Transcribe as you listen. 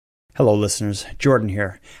Hello listeners, Jordan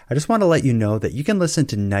here. I just want to let you know that you can listen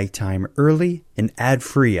to Nighttime early and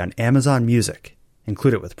ad-free on Amazon Music.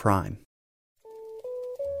 Include it with Prime.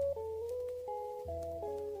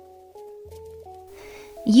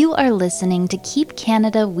 You are listening to Keep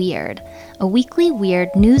Canada Weird, a weekly weird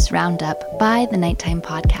news roundup by the Nighttime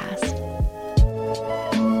Podcast.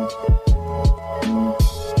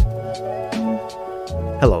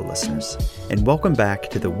 Hello listeners, and welcome back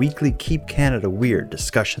to the weekly Keep Canada Weird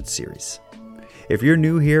discussion series. If you're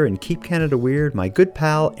new here in Keep Canada Weird, my good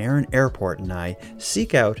pal Aaron Airport and I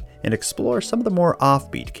seek out and explore some of the more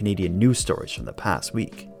offbeat Canadian news stories from the past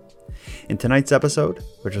week. In tonight's episode,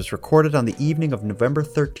 which was recorded on the evening of November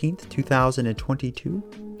 13th,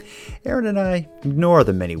 2022, Aaron and I ignore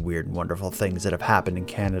the many weird and wonderful things that have happened in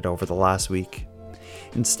Canada over the last week.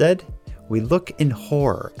 Instead, we look in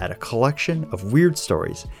horror at a collection of weird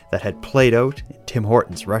stories that had played out in Tim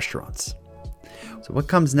Hortons restaurants. So what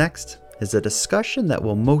comes next is a discussion that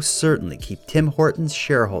will most certainly keep Tim Hortons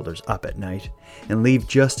shareholders up at night and leave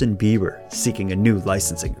Justin Bieber seeking a new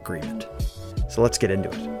licensing agreement. So let's get into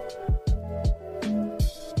it.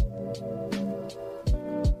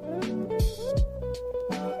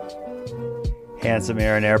 Handsome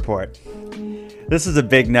Aaron Airport. This is a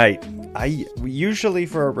big night. Usually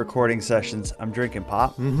for our recording sessions, I'm drinking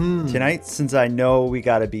pop. Tonight, since I know we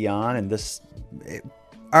got to be on, and this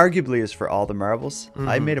arguably is for all the marbles,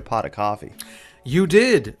 I made a pot of coffee. You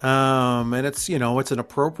did, and it's an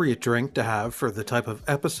appropriate drink to have for the type of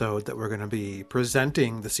episode that we're going to be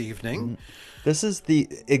presenting this evening. This is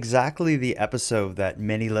exactly the episode that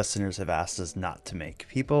many listeners have asked us not to make.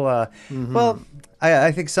 People,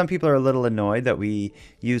 I think some people are a little annoyed that we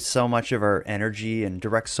use so much of our energy and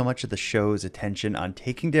direct so much of the show's attention on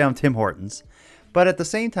taking down Tim Hortons. But at the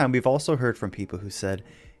same time, we've also heard from people who said,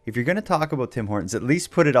 if you're going to talk about Tim Hortons, at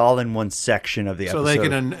least put it all in one section of the episode. So they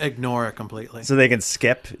can ignore it completely. So they can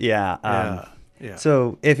skip, yeah.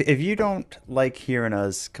 So if you don't like hearing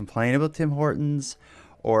us complain about Tim Hortons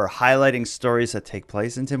or highlighting stories that take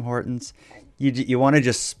place in Tim Hortons, you want to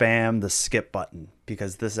just spam the skip button,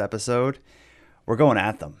 because this episode, we're going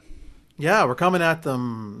at them. Yeah, we're coming at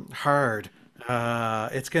them hard.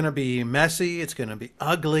 It's going to be messy. It's going to be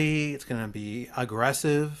ugly. It's going to be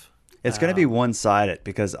aggressive. It's going to be one-sided,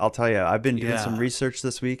 because I'll tell you, I've been doing some research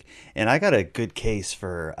this week, and I got a good case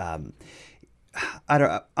for... I'm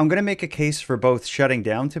going to make a case for both shutting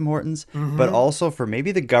down Tim Hortons, but also for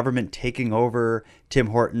maybe the government taking over Tim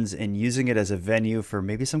Hortons and using it as a venue for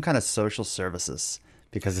maybe some kind of social services,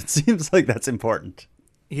 because it seems like that's important.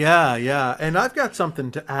 Yeah. And I've got something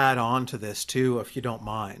to add on to this too, if you don't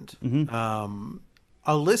mind.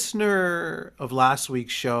 A listener of last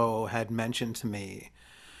week's show had mentioned to me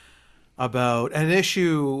about an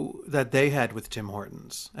issue that they had with Tim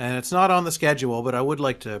Hortons. And it's not on the schedule, but I would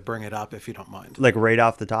like to bring it up if you don't mind. Like right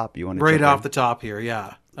off the top, you want to right off the top here,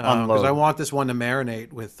 yeah. Unload. Because I want this one to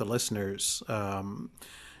marinate with the listeners. And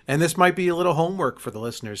this might be a little homework for the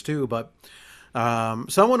listeners too, but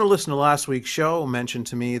someone who listened to last week's show mentioned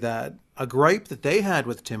to me that a gripe that they had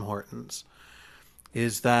with Tim Hortons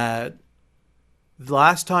is that the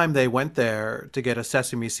last time they went there to get a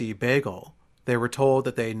sesame seed bagel, they were told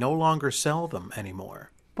that they no longer sell them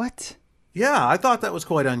anymore. What? Yeah, I thought that was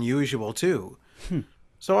quite unusual too.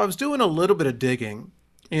 So I was doing a little bit of digging,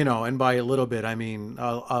 and by a little bit I mean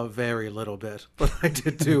a very little bit, but I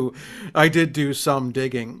did do some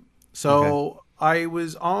digging. So I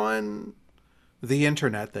was on the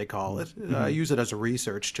internet, they call it. I use it as a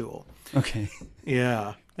research tool. Okay.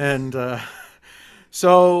 Yeah, and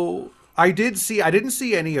so I didn't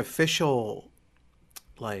see any official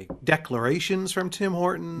declarations from Tim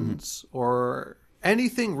Hortons or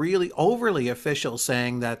anything really overly official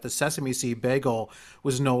saying that the sesame seed bagel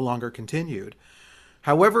was no longer continued.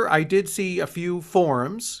 However, I did see a few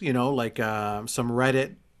forums, some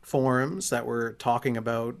Reddit forums that were talking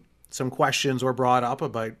about some questions were brought up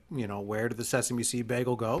about, where did the sesame seed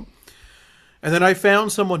bagel go? And then I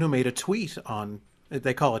found someone who made a tweet on,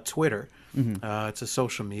 they call it Twitter. It's a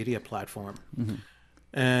social media platform.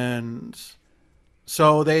 And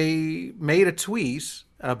so they made a tweet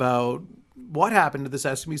about what happened to the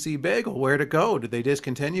sesame seed bagel, where'd it go? Did they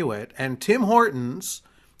discontinue it? And Tim Hortons,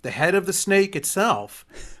 the head of the snake itself,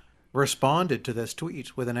 responded to this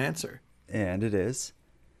tweet with an answer. And it is?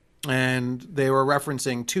 And they were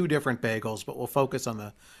referencing two different bagels, but we'll focus on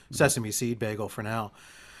the sesame seed bagel for now.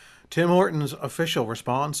 Tim Hortons' official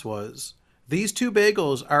response was, "These two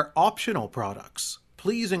bagels are optional products.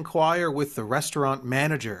 Please inquire with the restaurant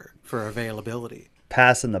manager for availability."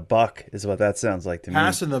 Passing the buck is what that sounds like to me.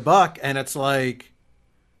 Passing the buck, and it's like,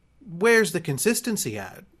 where's the consistency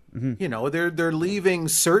at? You know, they're leaving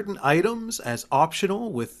certain items as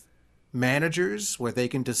optional with managers where they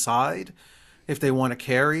can decide if they want to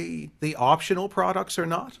carry the optional products or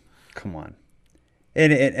not. Come on.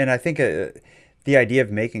 And I think the idea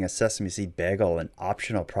of making a sesame seed bagel an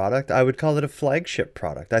optional product, I would call it a flagship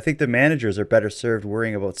product. I think the managers are better served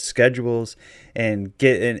worrying about schedules and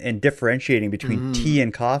differentiating between tea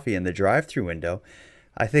and coffee in the drive-through window.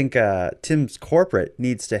 I think Tim's corporate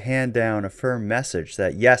needs to hand down a firm message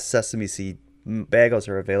that yes, sesame seed bagels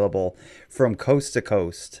are available from coast to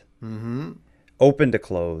coast, open to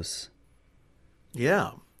close.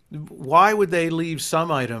 Yeah. Why would they leave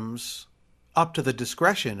some items up to the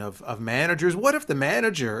discretion of managers? What if the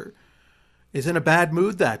manager is in a bad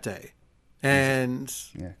mood that day and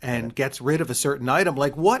gets rid of a certain item?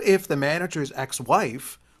 Like, what if the manager's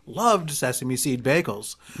ex-wife loved sesame seed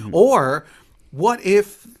bagels? Or what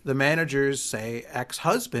if the manager's, say,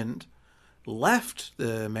 ex-husband left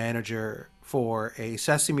the manager for a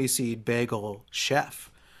sesame seed bagel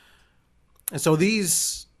chef? And so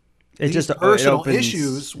these personal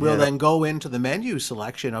issues will then go into the menu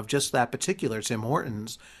selection of just that particular Tim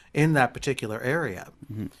Hortons in that particular area.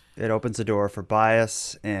 It opens the door for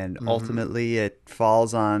bias, and ultimately it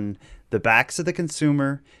falls on the backs of the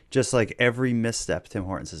consumer, just like every misstep Tim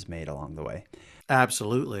Hortons has made along the way.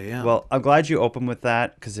 Absolutely, yeah. Well, I'm glad you opened with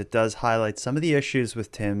that because it does highlight some of the issues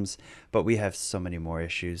with Tim's, but we have so many more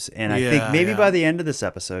issues. And I think maybe by the end of this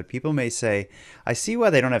episode, people may say, I see why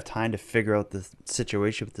they don't have time to figure out the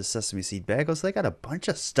situation with the sesame seed bagels. They got a bunch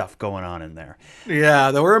of stuff going on in there.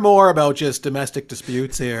 Yeah, there were more about just domestic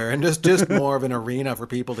disputes here and just more of an arena for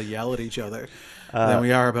people to yell at each other than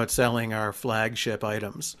we are about selling our flagship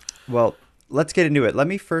items. Well, let's get into it. Let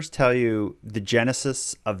me first tell you the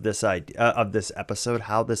genesis of this idea, of this episode,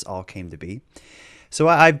 how this all came to be. So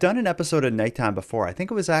I've done an episode of Nighttime before. I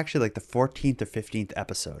think it was actually like the 14th or 15th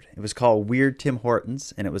episode. It was called Weird Tim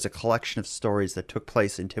Hortons, and it was a collection of stories that took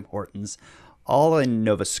place in Tim Hortons, all in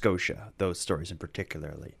Nova Scotia, those stories in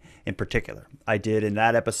particular. I did in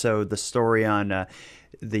that episode the story on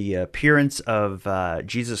the appearance of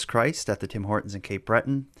Jesus Christ at the Tim Hortons in Cape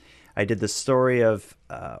Breton. I did the story of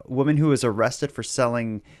a woman who was arrested for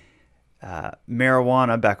selling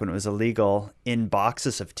marijuana back when it was illegal in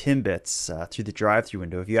boxes of Timbits through the drive-thru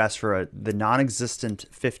window. If you asked for the non-existent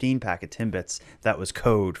 15-pack of Timbits, that was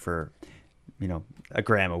code for, a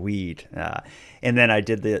gram of weed. And then I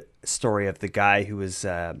did the story of the guy who was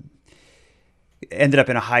ended up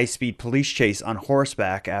in a high-speed police chase on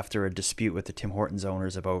horseback after a dispute with the Tim Hortons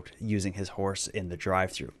owners about using his horse in the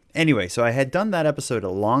drive-thru. Anyway, so I had done that episode a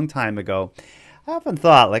long time ago. I often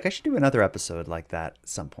thought, I should do another episode like that at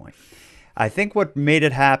some point. I think what made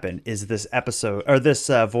it happen is this episode, or this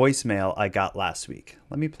voicemail I got last week.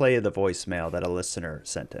 Let me play you the voicemail that a listener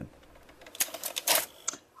sent in.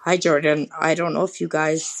 Hi, Jordan. I don't know if you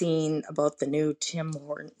guys seen about the new Tim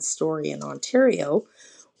Hortons story in Ontario,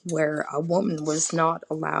 where a woman was not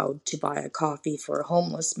allowed to buy a coffee for a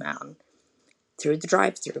homeless man through the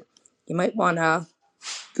drive-thru. You might want to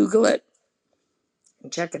Google it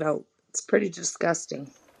and check it out. It's pretty disgusting.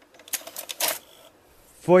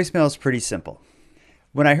 Voicemail is pretty simple.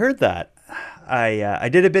 When I heard that, I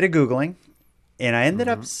did a bit of Googling, and I ended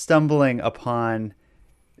up stumbling upon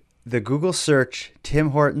the Google search Tim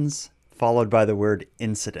Hortons followed by the word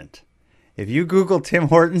incident. If you Google Tim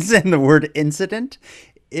Hortons and the word incident,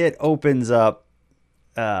 it opens up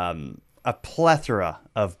a plethora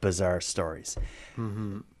of bizarre stories.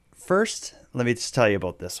 First, let me just tell you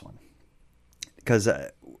about this one. Because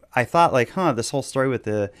I thought, this whole story with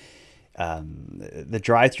the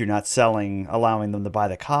drive-thru not allowing them to buy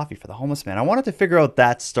the coffee for the homeless man. I wanted to figure out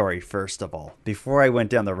that story first of all, before I went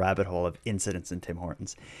down the rabbit hole of incidents in Tim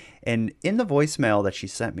Hortons. And in the voicemail that she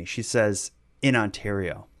sent me, she says, in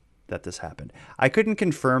Ontario, that this happened. I couldn't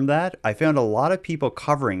confirm that. I found a lot of people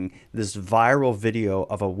covering this viral video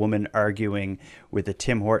of a woman arguing with the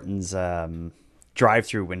Tim Hortons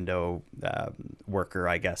drive-thru window worker,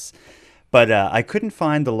 I guess. But I couldn't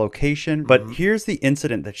find the location. But here's the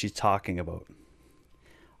incident that she's talking about.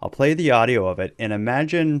 I'll play the audio of it. And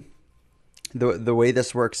imagine the way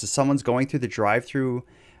this works is someone's going through the drive-thru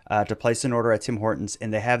to place an order at Tim Hortons,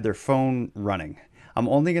 and they have their phone running. I'm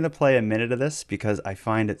only going to play a minute of this because I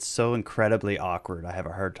find it so incredibly awkward. I have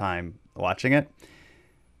a hard time watching it.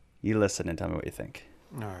 You listen and tell me what you think.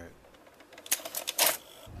 All right.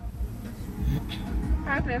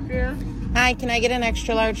 Hi, can I help you? Hi, can I get an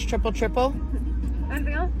extra large triple?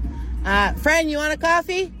 Anything else? Friend, you want a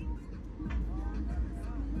coffee?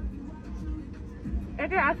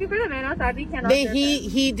 If you're asking for the man outside, we cannot.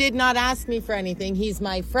 He did not ask me for anything. He's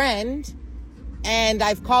my friend. And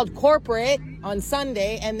I've called corporate on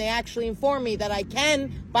Sunday, and they actually informed me that I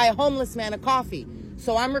can buy a homeless man a coffee.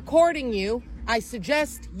 So I'm recording you. I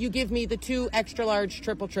suggest you give me the 2 extra large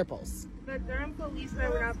triple triples. But Durham police said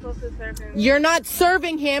we're not supposed to serve him. You're not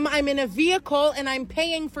serving him. I'm in a vehicle, and I'm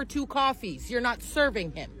paying for 2 coffees. You're not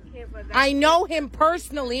serving him. Okay, but I know him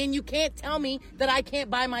personally, and you can't tell me that I can't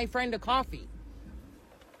buy my friend a coffee.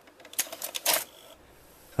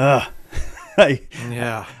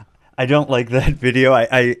 Yeah. I don't like that video.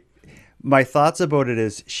 My thoughts about it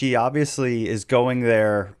is she obviously is going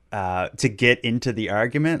there to get into the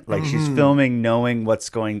argument. Like she's filming knowing what's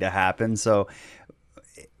going to happen. So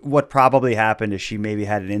what probably happened is she maybe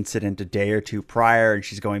had an incident a day or two prior and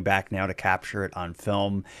she's going back now to capture it on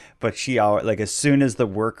film. But she, like, as soon as the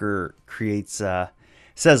worker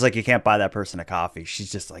says like you can't buy that person a coffee,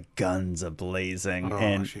 she's just like guns a blazing. Oh,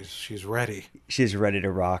 and she's ready. She's ready to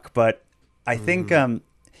rock. But I think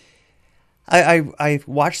I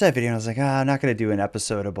watched that video and I was like, I'm not going to do an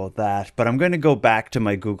episode about that, but I'm going to go back to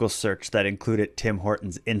my Google search that included Tim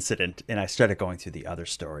Hortons incident, and I started going through the other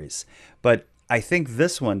stories. But I think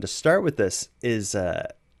this one, to start with this, is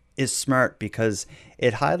smart because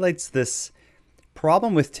it highlights this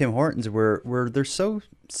problem with Tim Hortons where they're so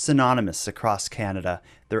synonymous across Canada.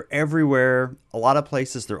 They're everywhere. A lot of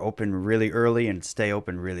places they're open really early and stay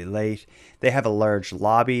open really late. They have a large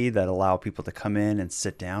lobby that allow people to come in and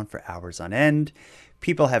sit down for hours on end.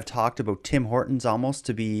 People have talked about Tim Hortons almost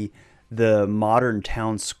to be the modern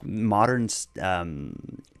town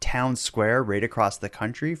square right across the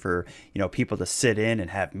country for, people to sit in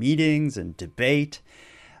and have meetings and debate.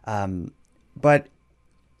 But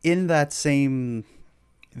in that same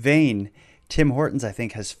vein, Tim Hortons, I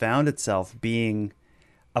think, has found itself being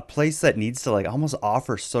a place that needs to almost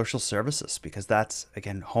offer social services because that's,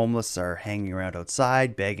 again, homeless are hanging around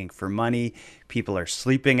outside, begging for money. People are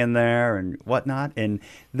sleeping in there and whatnot. And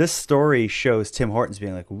this story shows Tim Hortons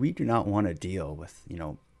being like, we do not want to deal with,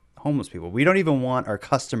 homeless people. We don't even want our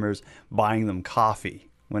customers buying them coffee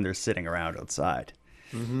when they're sitting around outside.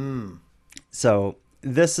 Mm-hmm. So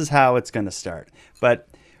this is how it's going to start. But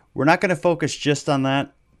we're not going to focus just on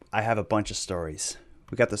that. I have a bunch of stories.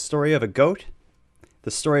 We got the story of a goat,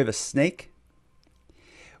 the story of a snake.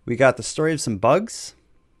 We got the story of some bugs.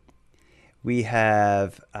 We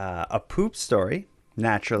have a poop story,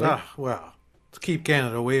 naturally. Well, to keep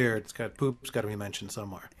Canada weird, poop's got to be mentioned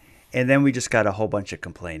somewhere. And then we just got a whole bunch of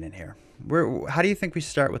complaining here. How do you think we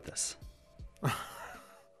start with this?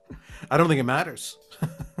 I don't think it matters.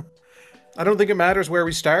 I don't think it matters where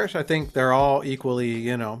we start. I think they're all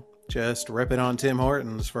equally, just ripping on Tim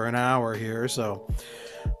Hortons for an hour here. So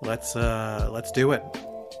let's do it.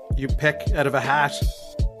 You pick out of a hat.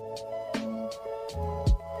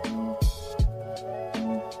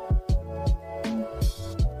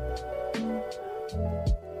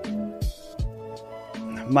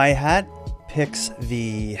 My hat picks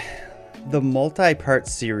the multi-part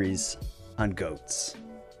series on goats.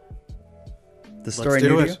 The story. Let's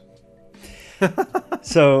do it.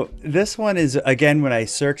 So this one is, again, when I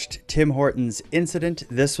searched Tim Hortons incident,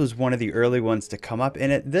 this was one of the early ones to come up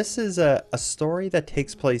in it. This is a story that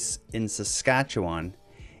takes place in Saskatchewan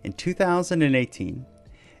in 2018.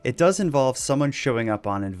 It does involve someone showing up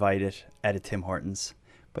uninvited at a Tim Hortons,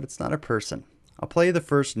 but it's not a person. I'll play you the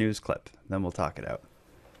first news clip, then we'll talk it out.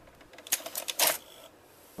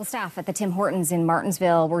 Well, staff at the Tim Hortons in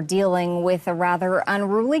Martensville were dealing with a rather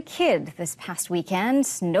unruly kid this past weekend.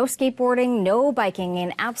 No skateboarding, no biking,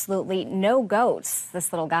 and absolutely no goats.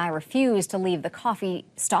 This little guy refused to leave the coffee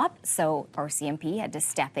stop, so RCMP had to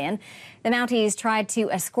step in. The Mounties tried to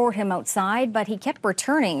escort him outside, but he kept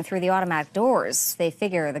returning through the automatic doors. They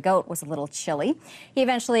figure the goat was a little chilly. He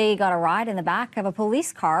eventually got a ride in the back of a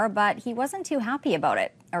police car, but he wasn't too happy about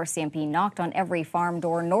it. RCMP knocked on every farm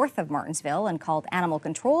door north of Martensville and called animal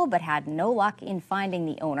control, but had no luck in finding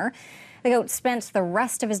the owner. The goat spent the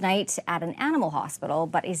rest of his night at an animal hospital,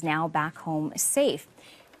 but is now back home safe.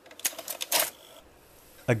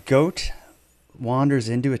 A goat wanders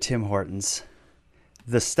into a Tim Hortons.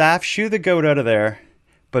 The staff shoo the goat out of there,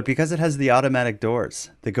 but because it has the automatic doors,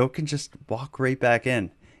 the goat can just walk right back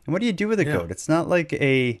in. And what do you do with a goat? It's not like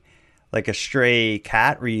a stray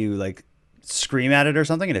cat where you scream at it or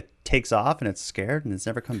something and it takes off and it's scared and it's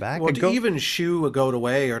never come back. Well, to even shoo a goat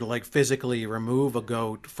away or to physically remove a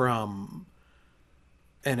goat from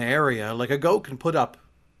an area, a goat can put up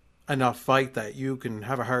enough fight that you can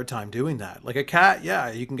have a hard time doing that. Like a cat,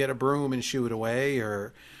 you can get a broom and shoo it away,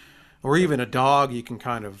 or even a dog, you can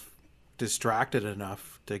kind of distract it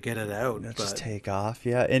enough to get it out. Just take off,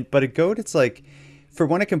 but a goat, it's for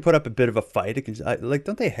when it can put up a bit of a fight, it can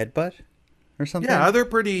don't they headbutt or something. Yeah, they're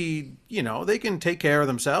pretty, they can take care of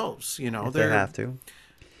themselves, if they have to.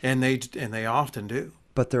 And they often do.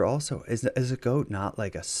 But they're also, is a goat not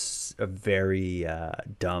like a very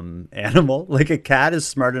dumb animal? Like a cat is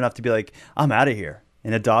smart enough to be like, I'm out of here.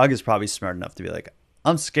 And a dog is probably smart enough to be like,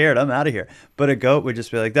 I'm scared, I'm out of here. But a goat would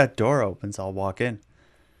just be like, that door opens, I'll walk in.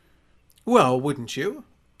 Well, wouldn't you?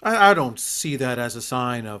 I don't see that as a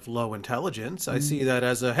sign of low intelligence. I see that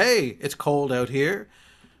as hey, it's cold out here.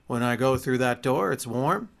 When I go through that door, it's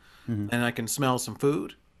warm, and I can smell some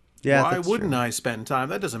food. Yeah, why that's wouldn't true. I spend time?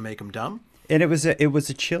 That doesn't make them dumb. And it was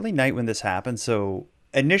a chilly night when this happened. So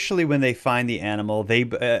initially, when they find the animal,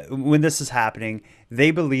 when this is happening, they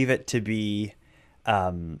believe it to be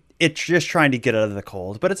it's just trying to get out of the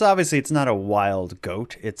cold. But it's not a wild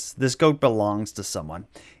goat. This goat belongs to someone,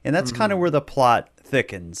 and that's kind of where the plot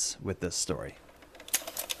thickens with this story.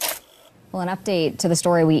 Well, an update to the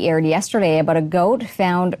story we aired yesterday about a goat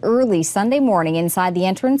found early Sunday morning inside the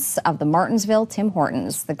entrance of the Martinsville Tim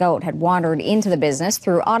Hortons. The goat had wandered into the business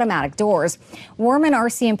through automatic doors. Warm and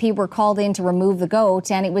RCMP were called in to remove the goat,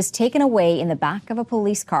 and it was taken away in the back of a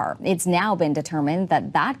police car. It's now been determined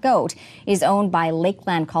that goat is owned by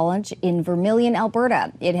Lakeland College in Vermilion,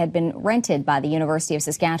 Alberta. It had been rented by the University of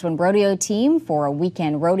Saskatchewan rodeo team for a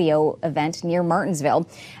weekend rodeo event near Martinsville.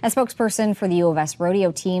 A spokesperson for the U of S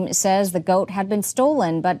rodeo team says the goat had been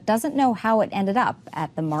stolen, but doesn't know how it ended up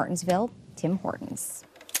at the Martinsville Tim Hortons.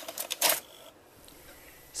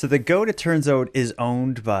 So the goat, it turns out, is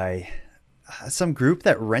owned by some group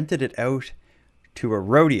that rented it out to a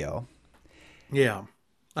rodeo. Yeah.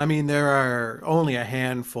 I mean, there are only a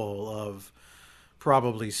handful of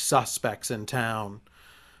probably suspects in town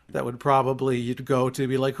that would probably you'd go to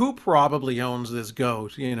be like, who probably owns this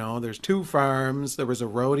goat? There's 2 farms. There was a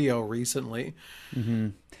rodeo recently. Mm-hmm.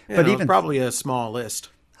 But even probably a small list.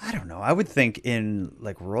 I don't know. I would think in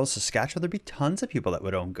like rural Saskatchewan, there'd be tons of people that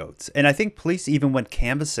would own goats. And I think police even went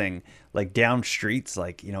canvassing like down streets,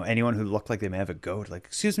 like, anyone who looked like they may have a goat. Like,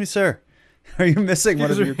 excuse me, sir, are you missing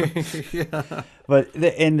one of your goats? Yeah. But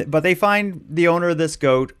they find the owner of this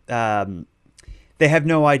goat. They have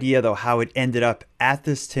no idea, though, how it ended up at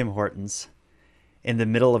this Tim Hortons in the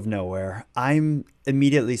middle of nowhere. I'm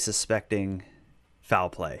immediately suspecting foul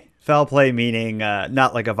play. Foul play meaning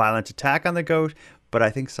not like a violent attack on the goat, but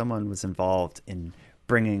I think someone was involved in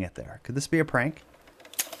bringing it there. Could this be a prank?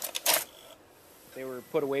 They were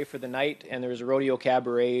put away for the night, and there was a rodeo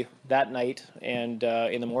cabaret that night. And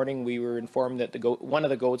in the morning, we were informed that one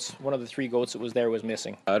of the 3 goats that was there was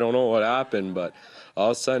missing. I don't know what happened, but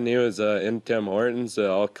all of a sudden he was in Tim Hortons,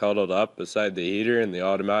 all cuddled up beside the heater and the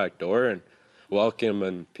automatic door and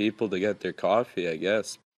welcoming people to get their coffee, I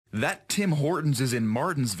guess. That Tim Hortons is in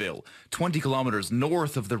Martinsville, 20 kilometers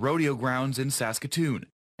north of the rodeo grounds in Saskatoon.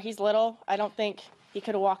 He's little. I don't think he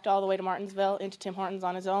could have walked all the way to Martinsville into Tim Hortons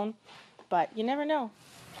on his own, but you never know.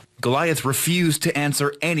 Goliath refused to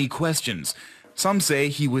answer any questions. Some say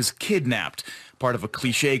he was kidnapped, part of a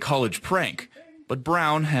cliché college prank. But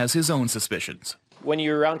Brown has his own suspicions. When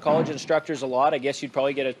you're around college instructors a lot, I guess you'd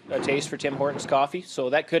probably get a taste for Tim Hortons coffee, so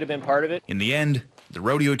that could have been part of it. In the end, the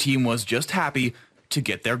rodeo team was just happy to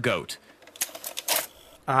get their goat.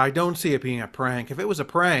 I don't see it being a prank. If it was a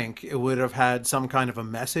prank, it would have had some kind of a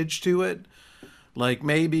message to it. Like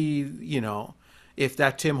maybe, if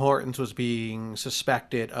that Tim Hortons was being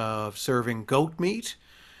suspected of serving goat meat.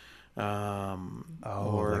 Or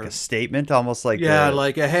like a statement, almost like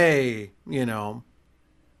like a hey,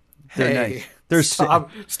 hey, nice.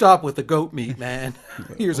 Stop with the goat meat, man.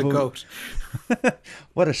 Here's a goat.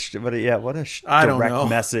 What a I don't direct know.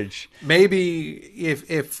 message. Maybe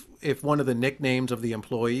if one of the nicknames of the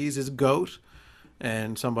employees is Goat,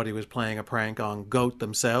 and somebody was playing a prank on Goat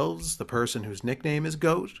themselves, the person whose nickname is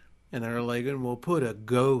Goat, and they're like, and we'll put a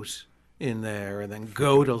goat in there, and then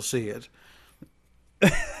Goat will see it.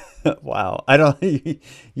 Wow,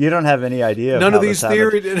 you don't have any idea. None of these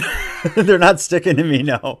theories. They're not sticking to me.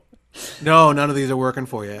 No, none of these are working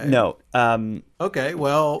for you. Eh? No. Okay,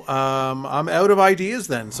 well, I'm out of ideas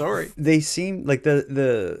then. Sorry. They seem like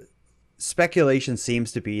the speculation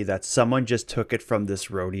seems to be that someone just took it from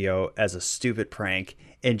this rodeo as a stupid prank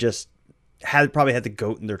and just probably had the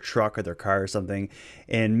goat in their truck or their car or something,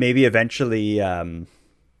 and maybe eventually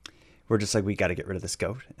we're just like, we got to get rid of this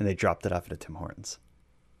goat, and they dropped it off at a Tim Hortons.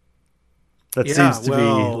 That seems to be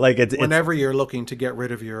like it's whenever you're looking to get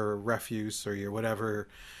rid of your refuse or your whatever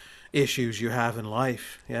issues you have in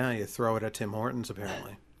life, you throw it at Tim Hortons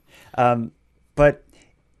apparently. But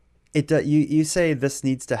you say this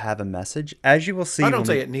needs to have a message, as you will see. I don't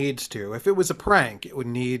say it needs to. If it was a prank, it would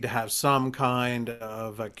need to have some kind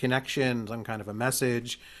of a connection, some kind of a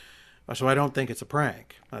message. So I don't think it's a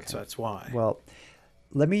prank. That's why. Well,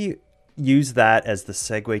 let me use that as the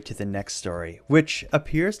segue to the next story, which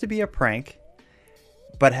appears to be a prank,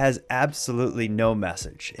 but has absolutely no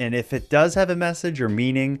message. And if it does have a message or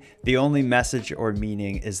meaning, the only message or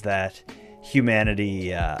meaning is that humanity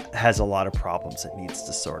has a lot of problems it needs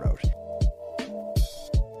to sort out.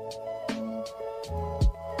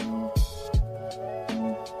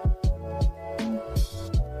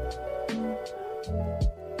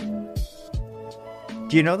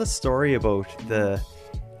 Do you know the story about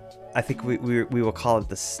I think we will call it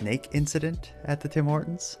the snake incident at the Tim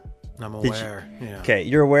Hortons? I'm aware. Yeah. Okay,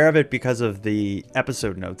 you're aware of it because of the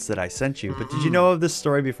episode notes that I sent you, but did you know of this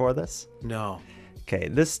story before this? No. Okay,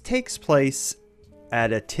 this takes place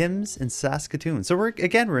at a Tim's in Saskatoon. So we're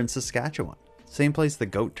in Saskatchewan. Same place the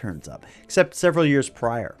goat turns up, except several years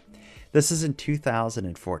prior. This is in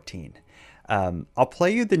 2014. I'll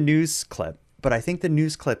play you the news clip, but I think the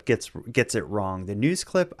news clip gets it wrong. The news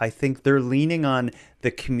clip, I think they're leaning on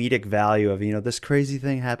the comedic value of, this crazy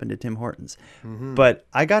thing happened to Tim Hortons. Mm-hmm. But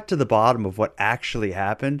I got to the bottom of what actually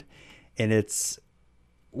happened, and it's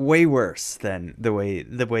way worse than the way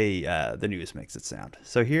the news makes it sound.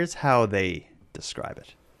 So here's how they describe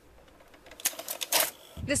it.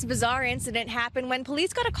 This bizarre incident happened when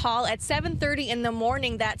police got a call at 7:30 in the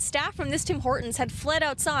morning that staff from this Tim Hortons had fled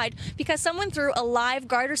outside because someone threw a live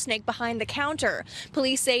garter snake behind the counter.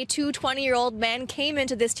 Police say two 20-year-old men came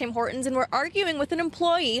into this Tim Hortons and were arguing with an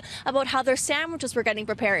employee about how their sandwiches were getting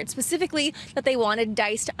prepared, specifically that they wanted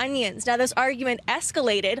diced onions. Now, this argument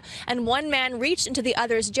escalated, and one man reached into the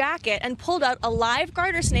other's jacket and pulled out a live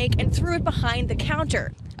garter snake and threw it behind the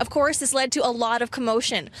counter. Of course, this led to a lot of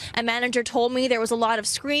commotion. A manager told me there was a lot of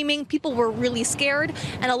screaming, people were really scared,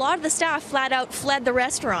 and a lot of the staff flat out fled the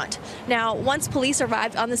restaurant. Now, once police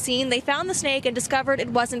arrived on the scene, they found the snake and discovered it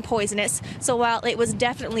wasn't poisonous. So while it was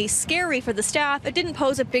definitely scary for the staff, it didn't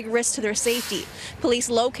pose a big risk to their safety. Police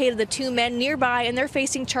located the two men nearby, and they're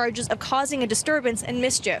facing charges of causing a disturbance and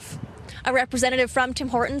mischief. A representative from Tim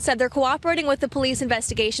Hortons said they're cooperating with the police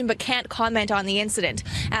investigation but can't comment on the incident.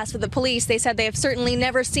 As for the police, they said they have certainly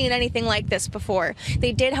never seen anything like this before.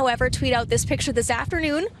 They did, however, tweet out this picture this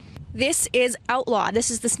afternoon. This is Outlaw.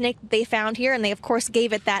 This is the snake that they found here, and they, of course,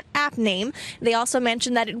 gave it that app name. They also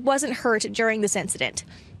mentioned that it wasn't hurt during this incident.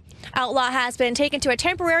 Outlaw has been taken to a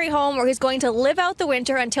temporary home where he's going to live out the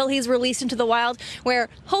winter until he's released into the wild, where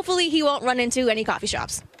hopefully he won't run into any coffee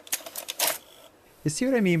shops. You see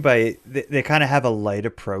what I mean by they kind of have a light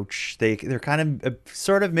approach. They're kind of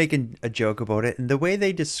sort of making a joke about it, and the way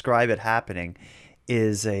they describe it happening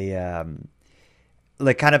is a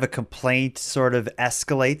like kind of a complaint sort of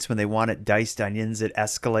escalates when they want it diced onions. It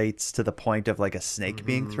escalates to the point of like a snake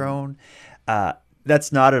being thrown.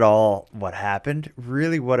 That's not at all what happened.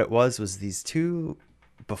 Really, what it was these two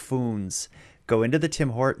buffoons go into the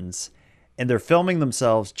Tim Hortons, and they're filming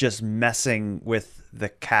themselves just messing with the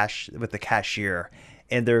cashier,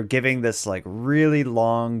 and they're giving this like really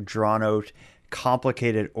long, drawn out,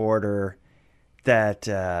 complicated order that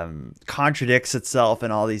contradicts itself in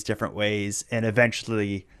all these different ways, and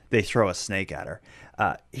eventually they throw a snake at her.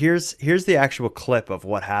 Here's the actual clip of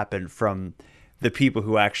what happened from the people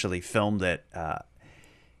who actually filmed it.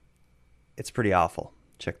 It's pretty awful.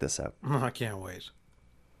 Check this out. I can't wait.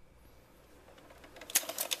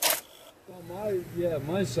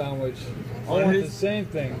 My sandwich. I want the same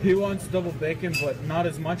thing. He wants double bacon, but not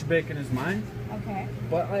as much bacon as mine. Okay.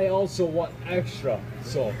 But I also want extra,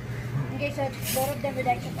 so. Okay, so both of them with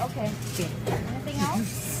extra. Okay. Anything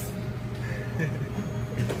else?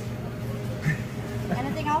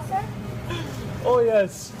 Anything else, sir? Oh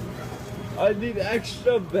yes. I need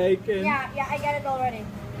extra bacon. Yeah, I got it already.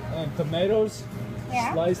 And tomatoes.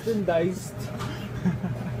 Yeah. Sliced and diced.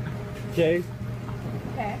 Okay.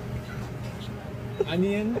 Okay.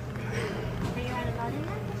 Onion. Do you have an onion?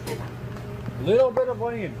 Little bit of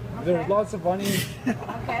onion. Okay. There's lots of onion.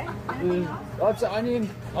 Okay. There's lots of onion.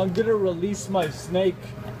 I'm gonna release my snake.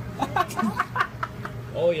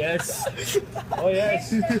 Oh yes. Oh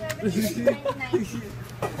yes.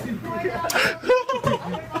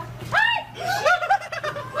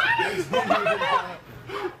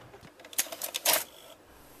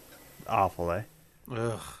 Awful, eh?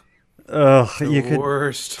 Ugh. You could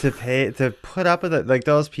worst. to put up with it. Like,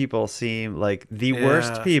 those people seem like the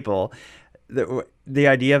worst people. The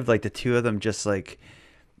idea of like the two of them just like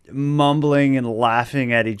mumbling and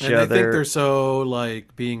laughing at each other. I think they're so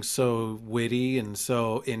like being so witty and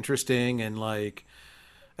so interesting and like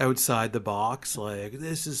outside the box. Like,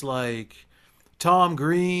 this is like Tom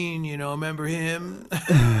Green, you know, remember him?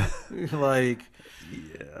 Like,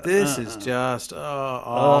 this is just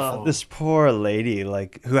awful. This poor lady,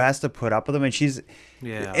 like, who has to put up with them, and she's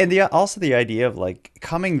and also the idea of like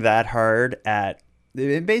coming that hard at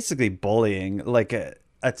basically bullying, like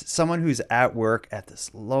someone who's at work at this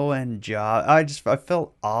low end job. I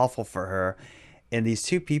felt awful for her, and these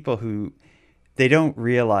two people who they don't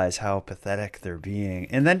realize how pathetic they're being,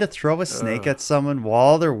 and then to throw a snake at someone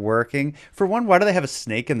while they're working. For one, why do they have a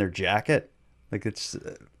snake in their jacket? Like, it's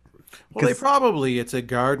well, it's a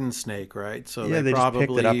garden snake, right? So yeah, they just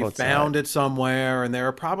picked it up probably outside. found it somewhere, and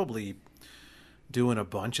they're probably doing a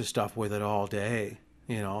bunch of stuff with it all day,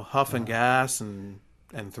 you know, huffing gas and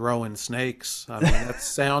throwing snakes. I mean, that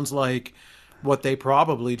sounds like what they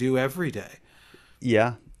probably do every day.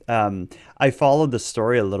 Yeah. I followed the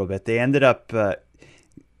story a little bit. They ended up,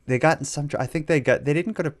 they got in some, I think they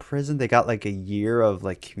didn't go to prison. They got like a year of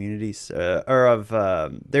like communities, they're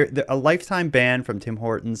a lifetime ban from Tim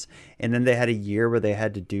Hortons. And then they had a year where they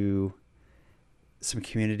had to do some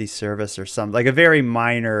community service or something, like a very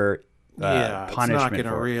minor punishment. It's not going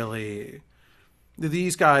to really,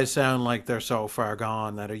 these guys sound like they're so far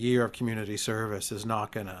gone that a year of community service is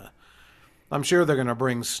not going to, I'm sure they're going to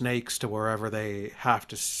bring snakes to wherever they have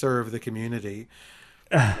to serve the community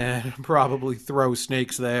and probably throw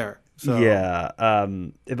snakes there. So. Yeah.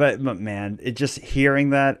 But man, it just hearing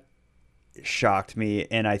that shocked me.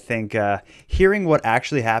 And I think hearing what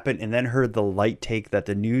actually happened and then heard the light take that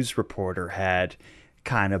the news reporter had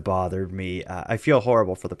kind of bothered me. I feel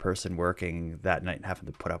horrible for the person working that night and having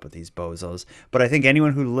to put up with these bozos. But I think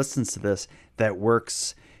anyone who listens to this that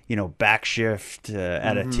works, you know, back shift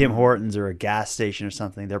at a Tim Hortons or a gas station or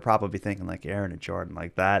something, they're probably thinking like Aaron and Jordan,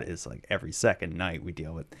 like that is like every second night we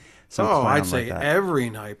deal with some clown I'd say like that. every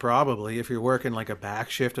night probably, if you're working like a back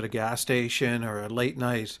shift at a gas station or a late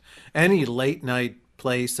night, any late night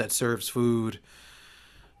place that serves food,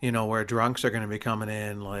 you know, where drunks are going to be coming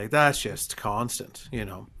in, like that's just constant, you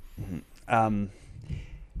know.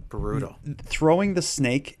 Brutal. Throwing the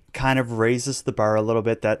snake kind of raises the bar a little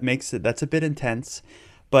bit. That's a bit intense.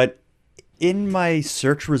 But in my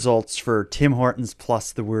search results for Tim Hortons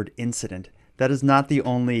plus the word incident, that is not the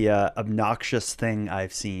only obnoxious thing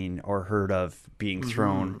I've seen or heard of being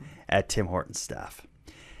thrown at Tim Hortons staff.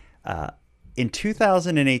 In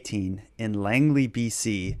 2018, in Langley,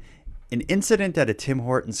 BC, an incident at a Tim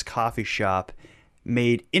Hortons coffee shop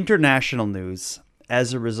made international news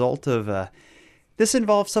as a result of this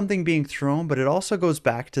involves something being thrown, but it also goes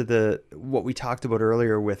back to what we talked about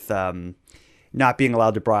earlier with not being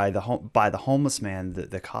allowed to buy the homeless man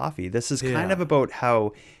the coffee. This is kind of about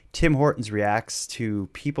how Tim Hortons reacts to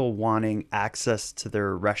people wanting access to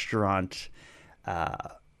their restaurant,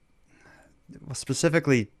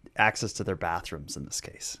 specifically access to their bathrooms in this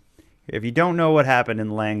case. If you don't know what happened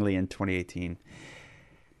in Langley in 2018,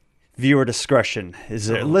 listener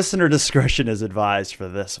discretion is advised for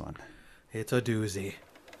this one. It's a doozy.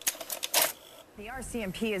 The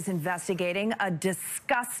RCMP is investigating a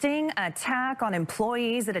disgusting attack on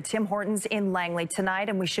employees at a Tim Hortons in Langley tonight,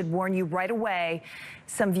 and we should warn you right away,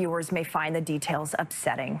 some viewers may find the details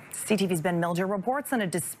upsetting. CTV's Ben Milger reports on a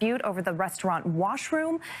dispute over the restaurant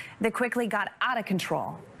washroom that quickly got out of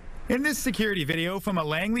control. In this security video from a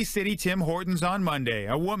Langley City Tim Hortons on Monday,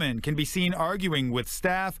 a woman can be seen arguing with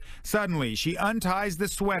staff. Suddenly, she unties the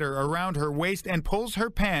sweater around her waist and pulls her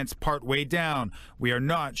pants partway down. We are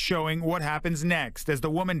not showing what happens next as the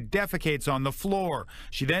woman defecates on the floor.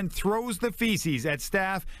 She then throws the feces at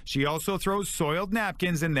staff. She also throws soiled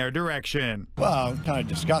napkins in their direction. Well, I'm kind of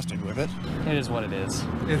disgusted with it. It is what it is.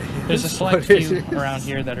 There's a select few around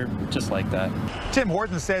here that are just like that. Tim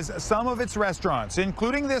Hortons says some of its restaurants,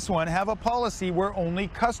 including this one, have a policy where only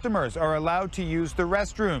customers are allowed to use the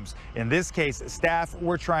restrooms. In this case, staff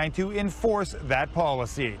were trying to enforce that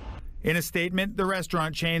policy. In a statement, the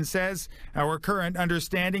restaurant chain says, "Our current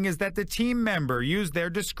understanding is that the team member used their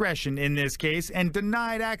discretion in this case and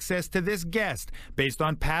denied access to this guest based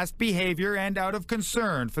on past behavior and out of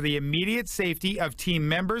concern for the immediate safety of team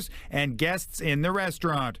members and guests in the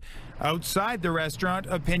restaurant." Outside the restaurant,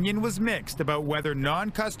 opinion was mixed about whether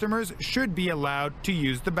non-customers should be allowed to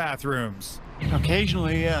use the bathrooms.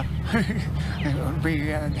 Occasionally, yeah. It would be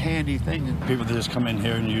a handy thing. People that just come in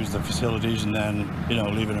here and use the facilities and then,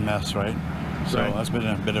 leave it a mess, right? So that's been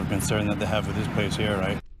a bit of concern that they have with this place here,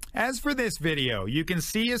 right? As for this video, you can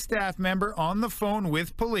see a staff member on the phone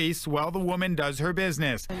with police while the woman does her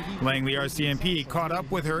business. Langley RCMP caught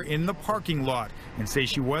up with her in the parking lot and say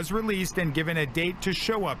she was released and given a date to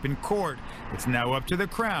show up in court. It's now up to the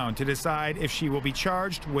Crown to decide if she will be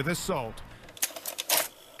charged with assault.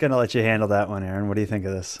 Gonna let you handle that one, Aaron. What do you think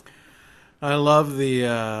of this? I love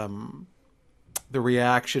the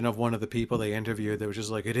reaction of one of the people they interviewed. They were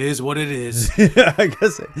just like, "It is what it is." I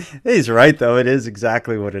guess he's right, though. It is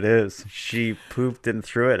exactly what it is. She pooped and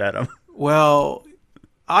threw it at him. Well,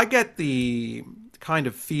 I get the kind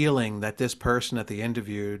of feeling that this person that they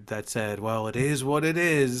interviewed that said, "Well, it is what it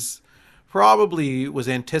is," probably was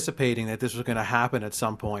anticipating that this was going to happen at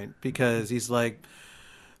some point, because he's like,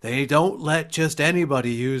 they don't let just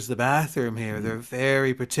anybody use the bathroom here. They're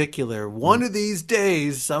very particular. One of these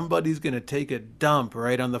days, somebody's going to take a dump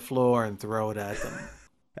right on the floor and throw it at them.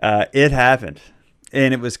 It happened.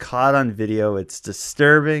 And it was caught on video. It's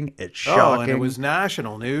disturbing. It's shocking. Oh, and it was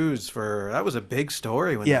national news that was a big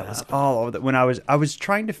story when yeah, that it was happened. all over. When I was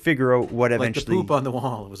trying to figure out what eventually... Like the poop on the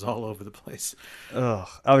wall. It was all over the place. Ugh.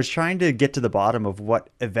 I was trying to get to the bottom of what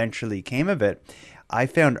eventually came of it. I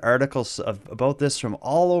found articles about this from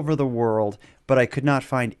all over the world, but I could not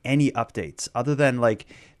find any updates other than like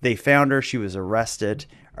they found her, she was arrested,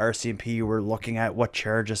 RCMP were looking at what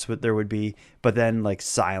charges there would be, but then like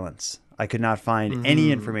silence. I could not find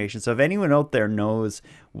any information. So if anyone out there knows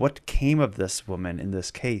what came of this woman in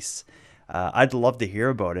this case, I'd love to hear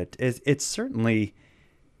about it. It certainly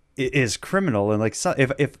is criminal. And like, so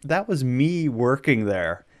if that was me working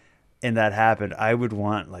there, and that happened, I would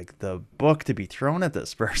want like the book to be thrown at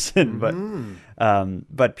this person.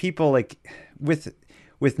 But people like with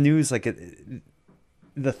news like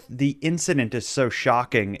the incident is so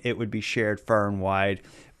shocking, it would be shared far and wide.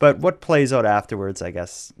 But what plays out afterwards, I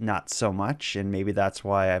guess, not so much. And maybe that's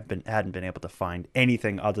why hadn't been able to find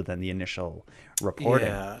anything other than the initial reporting.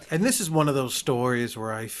 Yeah, and this is one of those stories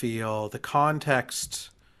where I feel the context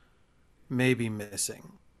may be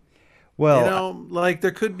missing. Well, like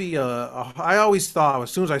there could be I always thought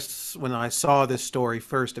when I saw this story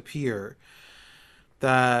first appear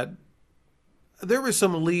that there was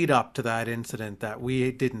some lead up to that incident that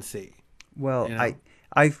we didn't see. Well,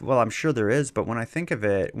 I'm sure there is, but when I think of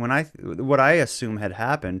it, what I assume had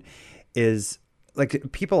happened is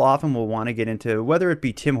like people often will want to get into whether it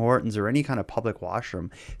be Tim Hortons or any kind of public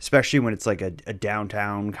washroom, especially when it's like a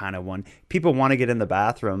downtown kind of one. People want to get in the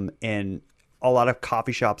bathroom, and a lot of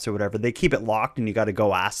coffee shops or whatever, they keep it locked and you got to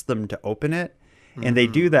go ask them to open it. And they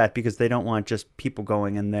do that because they don't want just people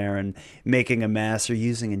going in there and making a mess or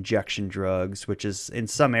using injection drugs, which is in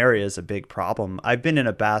some areas a big problem. I've been in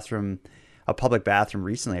a public bathroom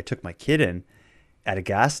recently. I took my kid in at a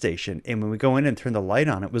gas station, and when we go in and turn the light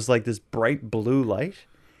on, it was like this bright blue light.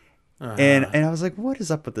 And I was like, what is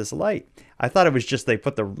up with this light? I thought it was just they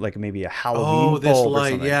put maybe a Halloween bulb or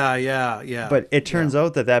something. Yeah. But it turns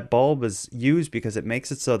out that bulb is used because it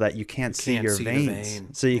makes it so that you can't see your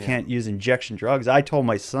veins. So you can't use injection drugs. I told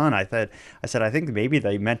my son, I said, I think maybe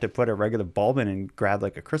they meant to put a regular bulb in and grab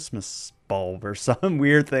like a Christmas bulb or some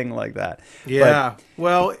weird thing like that. Yeah.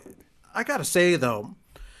 Well, I got to say though,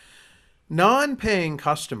 non-paying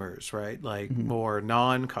customers, right? Like or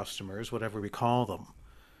non-customers, whatever we call them.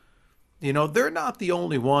 They're not the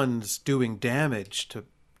only ones doing damage to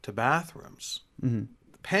bathrooms. The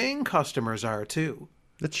paying customers are too.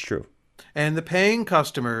 That's true. And the paying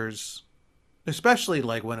customers, especially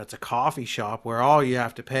like when it's a coffee shop where all you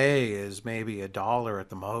have to pay is maybe $1 at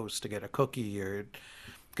the most to get a cookie or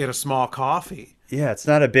get a small coffee. Yeah, it's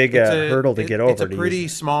not a big hurdle to get over. It's a pretty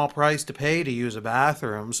small price to pay to use a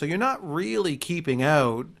bathroom. So you're not really keeping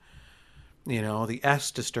out, the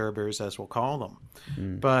S disturbers, as we'll call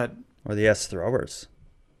them. But... Or the S throwers.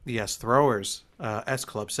 The S throwers, S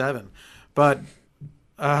Club 7. But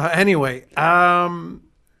anyway, I've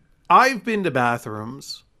been to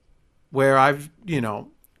bathrooms where I've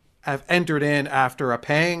entered in after a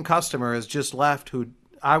paying customer has just left.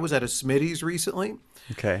 I was at a Smitty's recently.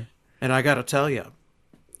 Okay. And I got to tell you,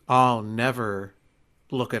 I'll never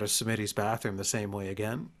look at a Smitty's bathroom the same way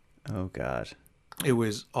again. Oh, God. It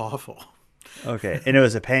was awful. Okay. And it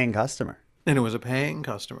was a paying customer. And it was a paying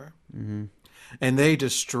customer. Mm-hmm. And they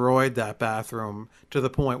destroyed that bathroom to the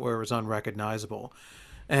point where it was unrecognizable.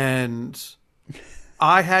 And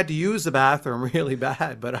I had to use the bathroom really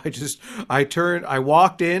bad, but I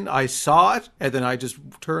walked in, I saw it, and then I just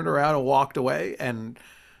turned around and walked away. And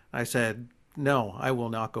I said, no, I will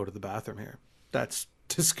not go to the bathroom here. That's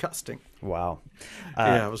disgusting. Wow.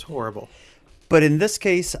 Yeah, it was horrible. But in this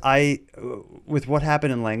case, with what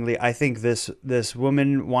happened in Langley, I think this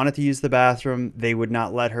woman wanted to use the bathroom. They would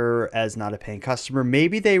not let her as not a paying customer.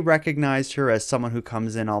 Maybe they recognized her as someone who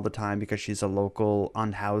comes in all the time because she's a local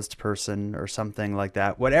unhoused person or something like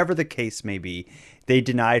that. Whatever the case may be, they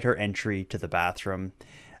denied her entry to the bathroom.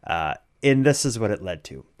 And this is what it led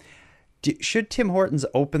to. Should Tim Hortons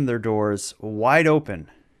open their doors wide open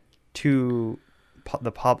to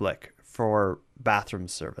the public for bathroom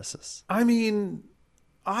services. I mean,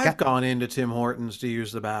 I've gone into Tim Hortons to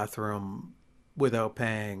use the bathroom without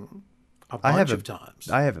paying a bunch of times.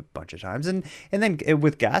 I have a bunch of times. And then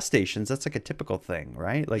with gas stations, that's like a typical thing,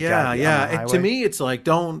 right? Like yeah. And to me, it's like,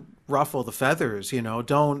 don't ruffle the feathers, you know,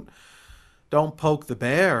 don't poke the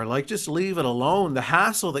bear. Like, just leave it alone. The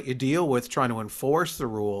hassle that you deal with trying to enforce the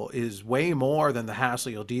rule is way more than the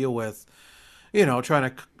hassle you'll deal with, you know,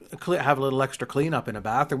 trying to have a little extra cleanup in a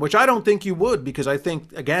bathroom, which I don't think you would, because I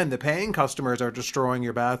think, again, the paying customers are destroying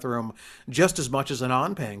your bathroom just as much as the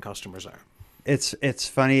non-paying customers are. It's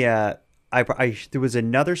funny. There was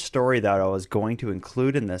another story that I was going to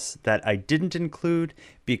include in this that I didn't include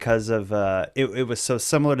because of it was so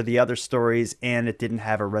similar to the other stories, and it didn't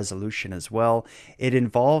have a resolution as well. It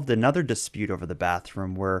involved another dispute over the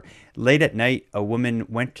bathroom where late at night a woman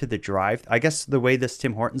went to the drive. I guess the way this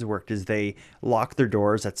Tim Hortons worked is they locked their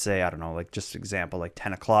doors at, say, I don't know, like just example, like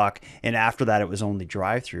 10 o'clock. And after that, it was only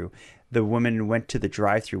drive-through. The woman went to the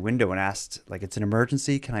drive-through window and asked, like, it's an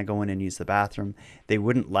emergency, can I go in and use the bathroom? They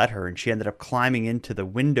wouldn't let her, and she ended up climbing into the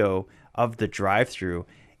window of the drive-through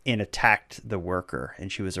and attacked the worker,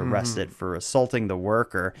 and she was arrested for assaulting the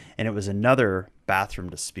worker. And it was another bathroom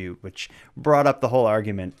dispute, which brought up the whole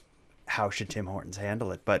argument, how should Tim Hortons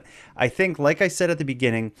handle it? But I think, like I said at the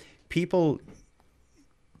beginning, people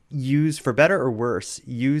use, for better or worse,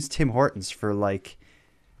 use Tim Hortons for like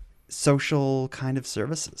social kind of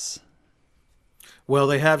services. Well,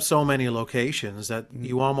 they have so many locations that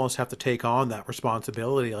you almost have to take on that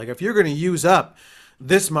responsibility. Like, if you're going to use up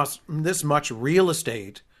this much real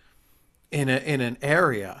estate in an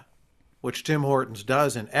area, which Tim Hortons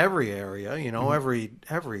does in every area, you know, every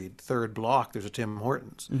third block there's a Tim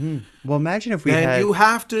Hortons. Well, imagine if we then had... you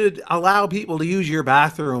have to allow people to use your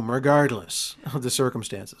bathroom regardless of the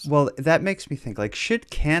circumstances. Well, that makes me think, like, should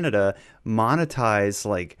Canada monetize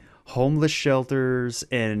like homeless shelters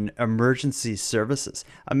and emergency services?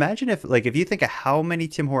 Imagine if you think of how many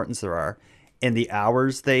Tim Hortons there are and the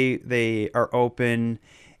hours they are open,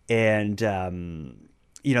 and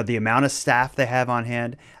you know, the amount of staff they have on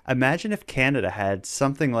hand. Imagine if Canada had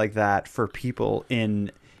something like that for people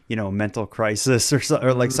in, you know, mental crisis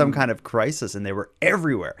or like some kind of crisis, and they were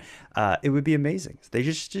everywhere. It would be amazing. They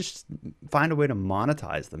just find a way to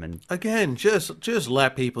monetize them. And again, just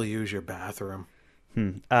let people use your bathroom.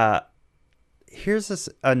 Here's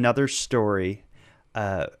another story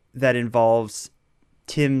that involves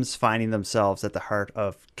Tims finding themselves at the heart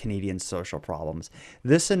of Canadian social problems.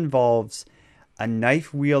 This involves a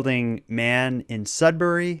knife-wielding man in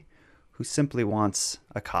Sudbury who simply wants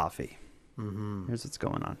a coffee. Here's what's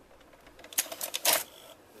going on.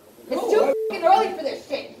 It's too f***ing early for this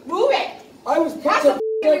shit. Move it. I was Have some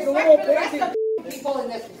f***ing respect for the rest of the people in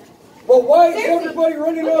this. But why is Seriously, everybody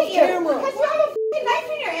running look off at you. camera? Because you have a f***ing knife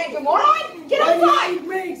in your hand, you moron. Get I outside. need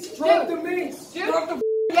mace. Drop the mace. Dude, Drop the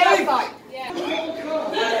get knife. outside.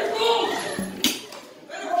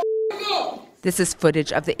 This is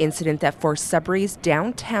footage of the incident that forced Sudbury's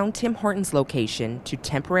downtown Tim Hortons location to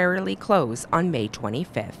temporarily close on May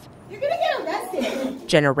 25th. You're going to get arrested.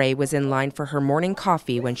 Jenna Ray was in line for her morning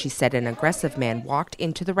coffee when she said an aggressive man walked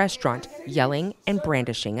into the restaurant, yelling and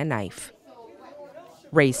brandishing a knife.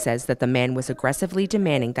 Ray says that the man was aggressively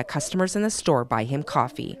demanding that customers in the store buy him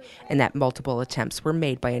coffee, and that multiple attempts were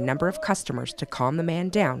made by a number of customers to calm the man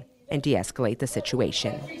down and de-escalate the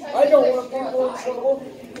situation. I don't want people in trouble.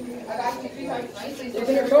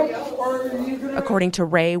 According to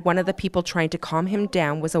Ray, one of the people trying to calm him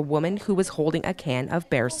down was a woman who was holding a can of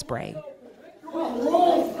bear spray.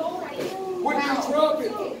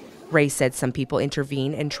 Ray said some people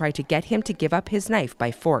intervened and tried to get him to give up his knife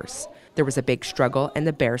by force. There was a big struggle and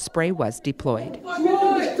the bear spray was deployed.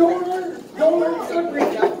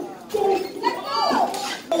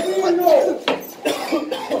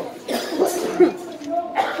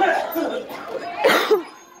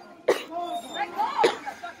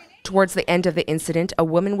 Towards the end of the incident, a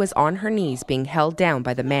woman was on her knees being held down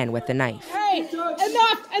by the man with the knife. Hey,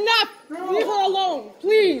 enough! Leave her alone,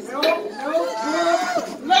 please! Let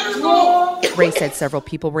her go! Ray said several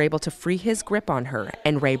people were able to free his grip on her,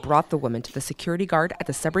 and Ray brought the woman to the security guard at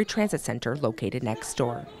the Sudbury Transit Center located next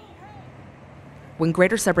door. When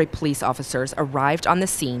Greater Sudbury police officers arrived on the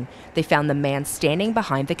scene, they found the man standing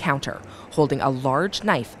behind the counter, holding a large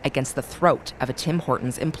knife against the throat of a Tim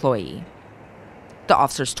Hortons employee. The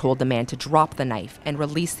officers told the man to drop the knife and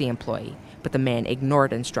release the employee, but the man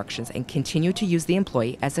ignored instructions and continued to use the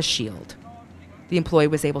employee as a shield. The employee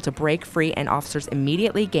was able to break free, and officers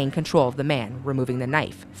immediately gained control of the man, removing the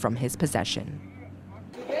knife from his possession.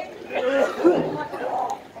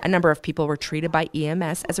 A number of people were treated by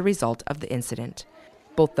EMS as a result of the incident.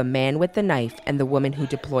 Both the man with the knife and the woman who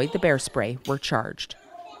deployed the bear spray were charged.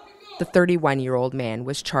 The 31-year-old man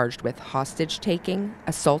was charged with hostage taking,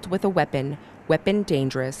 assault with a weapon, weapon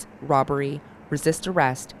dangerous, robbery, resist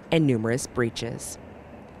arrest, and numerous breaches.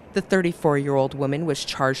 The 34-year-old woman was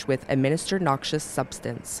charged with administered noxious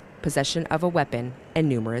substance, possession of a weapon, and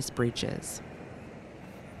numerous breaches.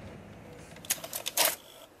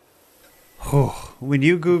 When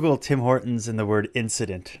you Google Tim Hortons and the word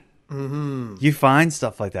incident, you find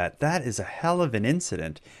stuff like that. That is a hell of an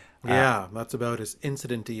incident. Yeah, that's about as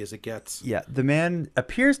incidenty as it gets. Yeah, the man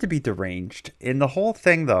appears to be deranged. In the whole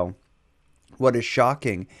thing, though, what is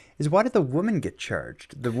shocking is why did the woman get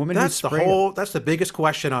charged? The woman That's who the sprayed him. That's the biggest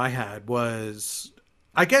question I had was,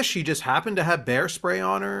 I guess she just happened to have bear spray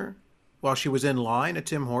on her while she was in line at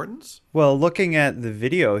Tim Hortons. Well, looking at the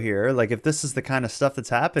video here, like if this is the kind of stuff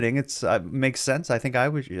that's happening, it's makes sense. I think I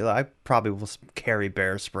probably will carry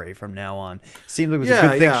bear spray from now on. Seems like it was a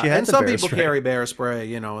good thing she had and the some bear people spray. carry bear spray.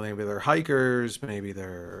 You know, maybe they're hikers, maybe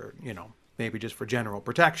they're maybe just for general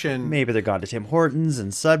protection. Maybe they're gone to Tim Hortons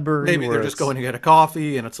and Sudbury. Maybe where they're just it's- going to get a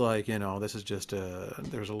coffee, and it's like, this is just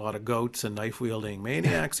there's a lot of goats and knife wielding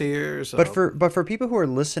maniacs here. So. But for people who are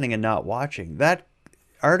listening and not watching, that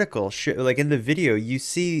article, like in the video, you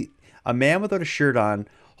see a man without a shirt on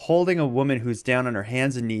holding a woman who's down on her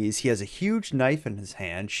hands and knees. He has a huge knife in his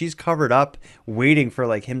hand. She's covered up, waiting for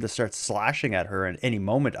like him to start slashing at her at any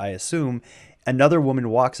moment, I assume. Another woman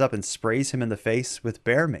walks up and sprays him in the face with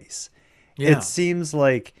bear mace. Yeah. It seems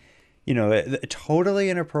like, a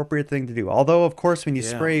totally inappropriate thing to do. Although, of course, when you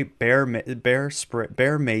spray bear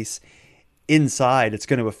mace inside, it's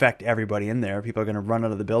going to affect everybody in there. People are going to run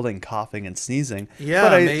out of the building coughing and sneezing. Yeah,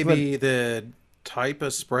 maybe the type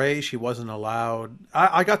of spray she wasn't allowed.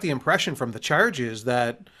 I got the impression from the charges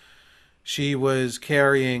that she was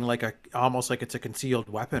carrying almost like it's a concealed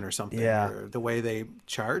weapon or something. Yeah. Or the way they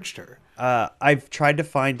charged her. I've tried to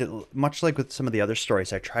find it, much like with some of the other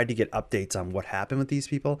stories, I tried to get updates on what happened with these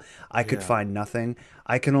people. I could find nothing.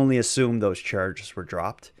 I can only assume those charges were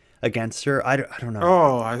dropped against her. I don't know.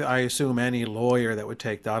 Oh, I assume any lawyer that would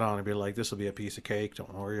take that on and be like, this will be a piece of cake.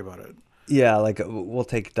 Don't worry about it. Yeah, like we'll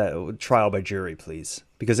take that trial by jury, please.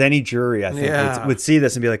 Because any jury, I think, would see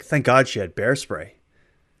this and be like, thank God she had bear spray.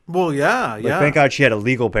 Well, yeah. Thank God she had a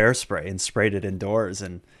legal bear spray and sprayed it indoors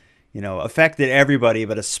and, affected everybody,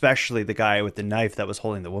 but especially the guy with the knife that was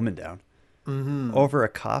holding the woman down over a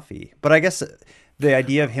coffee. But I guess the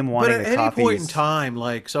idea of him wanting But a at any coffee point in is...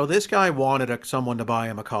 time, so this guy wanted someone to buy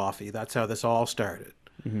him a coffee. That's how this all started.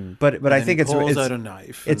 But And I then think he it's pulls out a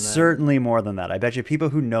knife. It's certainly more than that. I bet you people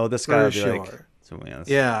who know this guy will be sure. like,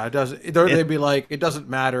 Yeah, it doesn't. They'd be like, it doesn't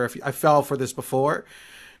matter if I fell for this before.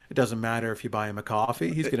 It doesn't matter if you buy him a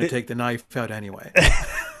coffee. He's going to take the knife out anyway.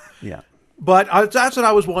 Yeah. But that's what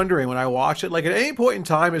I was wondering when I watched it. Like, at any point in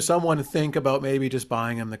time, does someone think about maybe just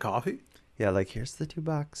buying him the coffee? Yeah, like, here's the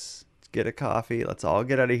 $2. Get a coffee. Let's all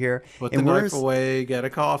get out of here. Put the knife away, get a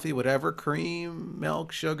coffee, whatever, cream,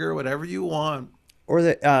 milk, sugar, whatever you want. Or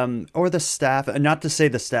the staff, not to say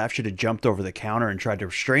the staff should have jumped over the counter and tried to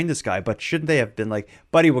restrain this guy, but shouldn't they have been like,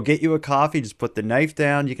 buddy, we'll get you a coffee, just put the knife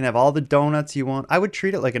down, you can have all the donuts you want. I would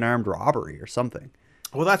treat it like an armed robbery or something.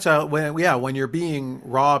 Well, that's how, when you're being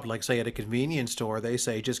robbed, like say at a convenience store, they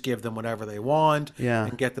say just give them whatever they want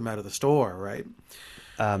and get them out of the store, right?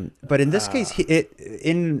 But in this case,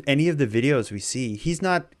 in any of the videos we see, he's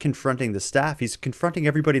not confronting the staff. He's confronting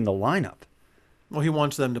everybody in the lineup. Well, he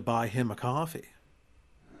wants them to buy him a coffee.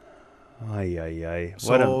 Ay.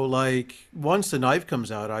 So, once the knife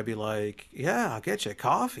comes out, I'd be like, yeah, I'll get you a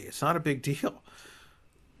coffee. It's not a big deal.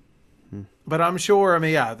 But I'm sure,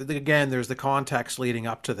 again, there's the context leading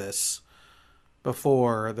up to this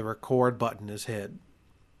before the record button is hit.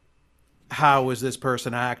 How was this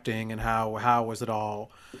person acting and how was it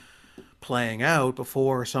all playing out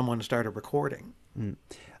before someone started recording?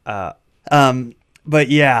 But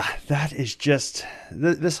yeah, that is just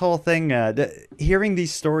this whole thing. Hearing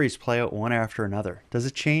these stories play out one after another, does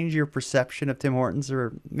it change your perception of Tim Hortons,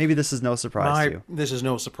 or maybe this is no surprise to you? This is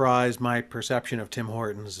no surprise. My perception of Tim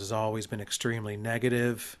Hortons has always been extremely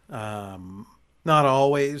negative. Not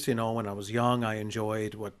always. When I was young, I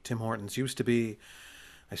enjoyed what Tim Hortons used to be.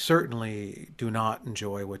 I certainly do not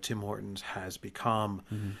enjoy what Tim Hortons has become.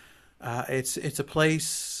 It's a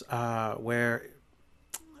place where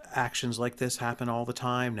actions like this happen all the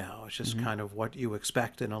time now. It's just kind of what you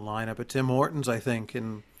expect in a lineup at Tim Hortons, I think.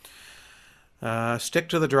 And stick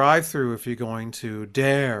to the drive-through if you're going to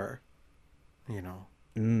dare,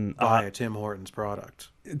 buy a Tim Hortons product.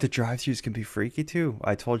 The drive-thrus can be freaky too.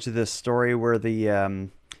 I told you this story where the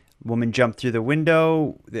woman jumped through the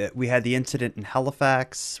window. We had the incident in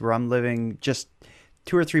Halifax where I'm living just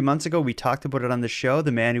 2 or 3 months ago, we talked about it on the show.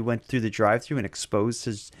 The man who went through the drive-thru and exposed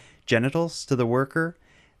his genitals to the worker.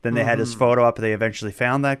 Then they had his photo up. They eventually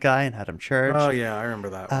found that guy and had him charged. Oh, yeah, I remember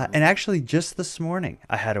that one. And actually, just this morning,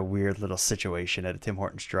 I had a weird little situation at a Tim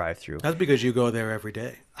Hortons drive-thru. That's because you go there every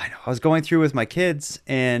day. I know. I was going through with my kids,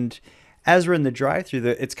 and as we're in the drive-thru,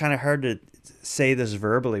 it's kind of hard to say this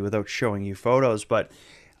verbally without showing you photos, but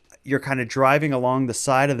you're kind of driving along the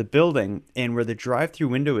side of the building, and where the drive-thru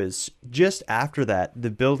window is, just after that,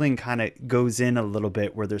 the building kind of goes in a little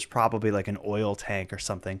bit where there's probably like an oil tank or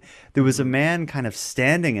something. There was a man kind of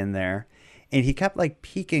standing in there, and he kept like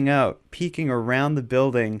peeking around the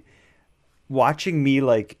building, watching me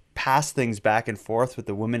like pass things back and forth with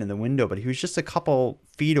the woman in the window, but he was just a couple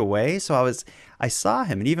feet away. So I saw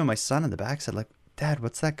him, and even my son in the back said like, Dad,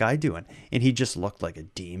 what's that guy doing? And he just looked like a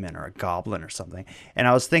demon or a goblin or something. And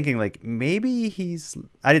I was thinking like, maybe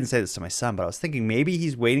I didn't say this to my son, but I was thinking maybe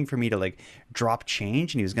he's waiting for me to like drop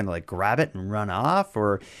change and he was going to like grab it and run off.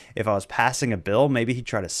 Or if I was passing a bill, maybe he'd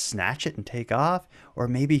try to snatch it and take off. Or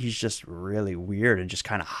maybe he's just really weird and just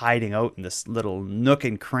kind of hiding out in this little nook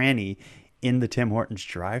and cranny in the Tim Hortons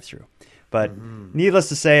drive-thru. But needless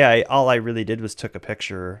to say, all I really did was took a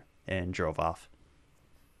picture and drove off.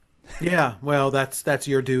 Yeah, well, that's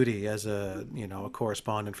your duty as a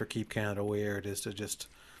correspondent for Keep Canada Weird, is to just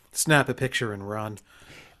snap a picture and run.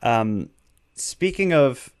 Speaking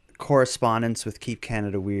of correspondence with Keep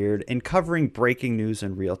Canada Weird and covering breaking news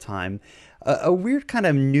in real time, a weird kind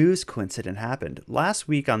of news coincidence happened. Last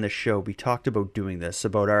week on this show, we talked about doing this,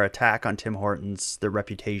 about our attack on Tim Hortons, their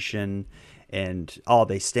reputation, and all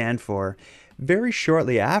they stand for. Very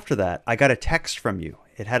shortly after that, I got a text from you.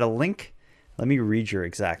 It had a link. Let me read your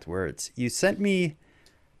exact words. You sent me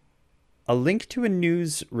a link to a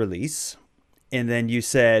news release, and then you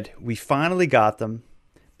said, "We finally got them.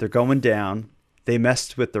 They're going down. They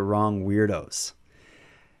messed with the wrong weirdos."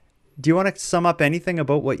 Do you want to sum up anything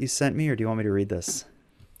about what you sent me, or do you want me to read this?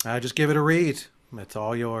 Just give it a read. It's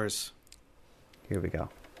all yours. Here we go.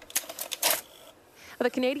 The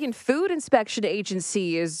Canadian Food Inspection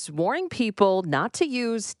Agency is warning people not to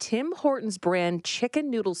use Tim Hortons brand chicken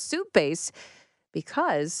noodle soup base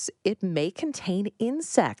because it may contain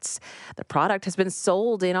insects. The product has been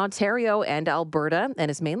sold in Ontario and Alberta and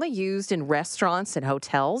is mainly used in restaurants and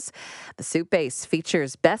hotels. The soup base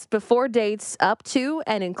features best before dates up to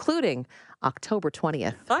and including October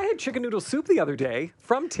 20th. I had chicken noodle soup the other day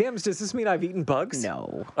from Tim's. Does this mean I've eaten bugs?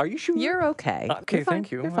 No. Are you sure? You're okay. Okay, You're fine.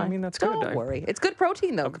 thank you. You're fine. I mean, that's Don't good. Don't worry. It's good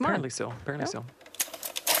protein, though. Come apparently on. so. Apparently so.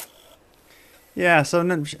 Yeah, so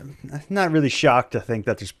not really shocked to think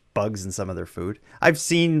that there's bugs in some of their food. I've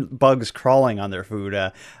seen bugs crawling on their food.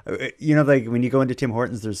 Like when you go into Tim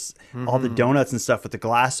Hortons, there's all the donuts and stuff with the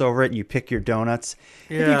glass over it, and you pick your donuts.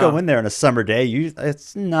 If you go in there on a summer day,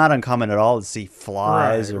 it's not uncommon at all to see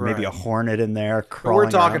flies or maybe a hornet in there crawling. But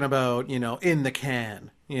we're talking around. about, in the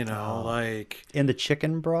can, like in the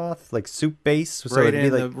chicken broth, like soup base. So right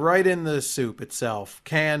it'd be right in the soup itself,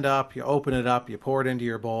 canned up. You open it up, you pour it into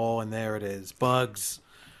your bowl, and there it is. Bugs.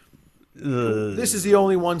 This is the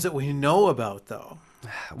only ones that we know about, though,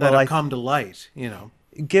 that have come to light.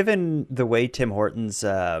 Given the way Tim Hortons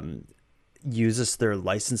uses their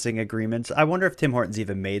licensing agreements, I wonder if Tim Hortons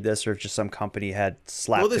even made this, or if just some company had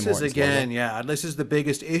slapped. Well, this Tim is Hortons again, logo. this is the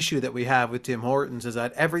biggest issue that we have with Tim Hortons, is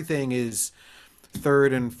that everything is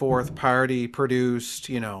third and fourth party produced,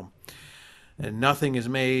 and nothing is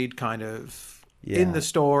made kind of in the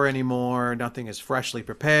store anymore. Nothing is freshly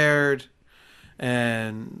prepared,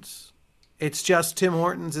 and it's just Tim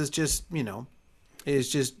Hortons is just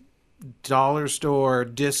dollar store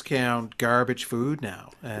discount garbage food now,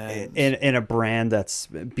 and in a brand that's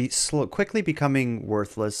quickly becoming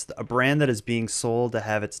worthless, a brand that is being sold to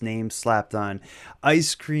have its name slapped on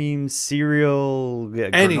ice cream, cereal,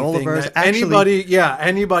 granola bars.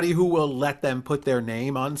 Anybody who will let them put their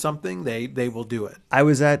name on something, they will do it. I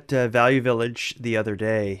was at Value Village the other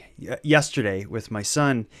day, yesterday, with my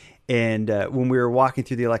son. And when we were walking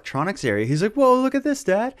through the electronics area, he's like, "Whoa, look at this,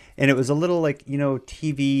 Dad!" And it was a little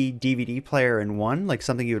TV, DVD player in one, like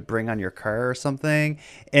something you would bring on your car or something.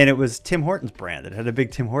 And it was Tim Hortons brand. It had a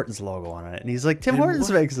big Tim Hortons logo on it. And he's like, "Tim Hortons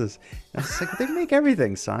makes this." And I was like, "They make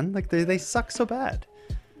everything, son. Like they suck so bad."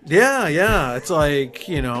 Yeah. It's like,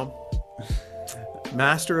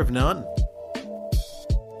 master of none.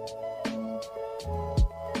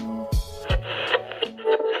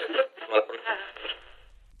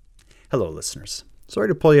 Hello, listeners. Sorry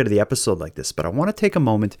to pull you out of the episode like this, but I want to take a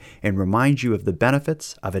moment and remind you of the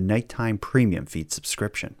benefits of a nighttime premium feed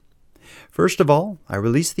subscription. First of all, I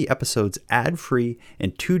release the episodes ad-free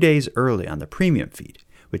and 2 days early on the premium feed,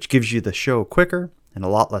 which gives you the show quicker and a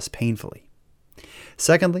lot less painfully.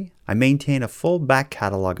 Secondly, I maintain a full back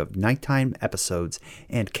catalog of nighttime episodes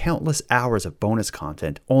and countless hours of bonus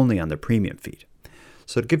content only on the premium feed.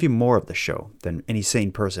 So to give you more of the show than any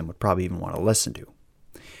sane person would probably even want to listen to.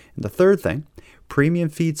 And the third thing, premium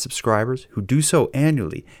feed subscribers who do so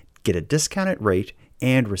annually get a discounted rate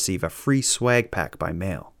and receive a free swag pack by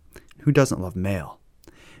mail. Who doesn't love mail?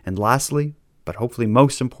 And lastly, but hopefully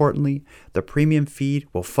most importantly, the premium feed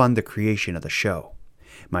will fund the creation of the show.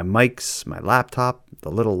 My mics, my laptop,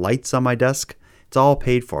 the little lights on my desk, it's all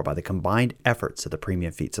paid for by the combined efforts of the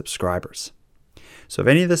premium feed subscribers. So if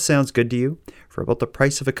any of this sounds good to you, for about the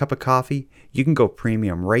price of a cup of coffee, you can go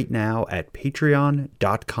premium right now at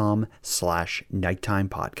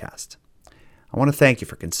patreon.com/nighttimepodcast. I want to thank you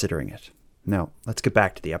for considering it. Now, let's get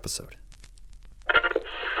back to the episode.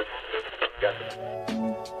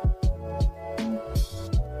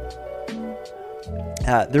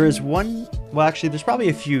 There is one, well, actually, there's probably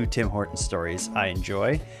a few Tim Hortons stories I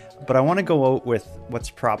enjoy, but I want to go out with what's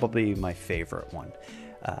probably my favorite one.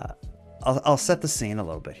 I'll set the scene a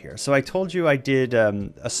little bit here. So I told you I did, I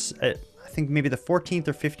think maybe the 14th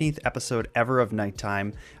or 15th episode ever of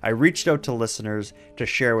Nighttime. I reached out to listeners to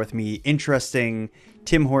share with me interesting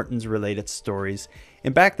Tim Hortons related stories.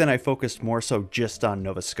 And back then I focused more so just on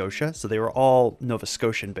Nova Scotia. So they were all Nova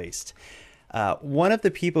Scotian based. One of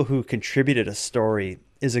the people who contributed a story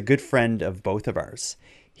is a good friend of both of ours.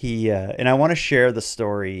 He and I want to share the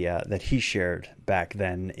story that he shared back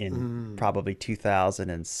then in probably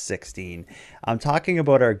 2016. I'm talking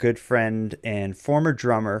about our good friend and former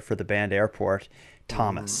drummer for the band Airport,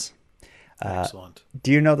 Thomas. Excellent.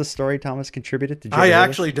 Do you know the story Thomas contributed? Did you I ever hear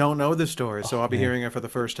actually don't know the story, so I'll be hearing it for the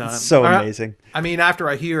first time. It's so amazing. I mean, after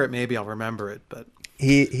I hear it, maybe I'll remember it, but...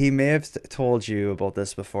 He may have told you about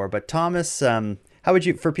this before, but Thomas, how would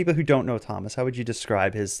you, for people who don't know Thomas, how would you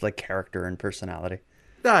describe his like character and personality?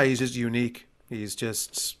 He's just unique. He's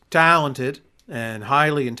just talented and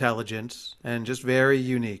highly intelligent and just very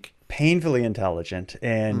unique. Painfully intelligent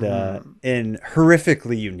and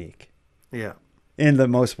horrifically unique. Yeah. In the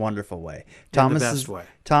most wonderful way. Thomas, in the best way.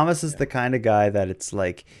 Thomas is the kind of guy that it's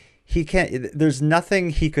like, he can't, there's nothing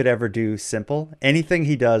he could ever do simple. Anything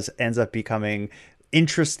he does ends up becoming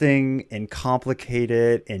interesting and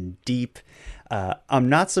complicated and deep. I'm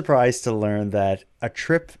not surprised to learn that a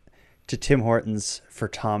trip to Tim Hortons for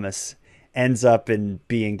Thomas ends up in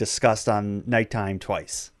being discussed on Nighttime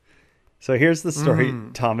twice. So here's the story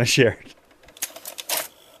Thomas shared.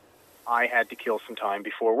 I had to kill some time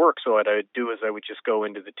before work, so what I would do is I would just go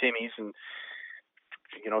into the Timmy's and,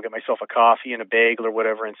 you know, get myself a coffee and a bagel or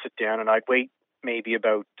whatever and sit down, and I'd wait maybe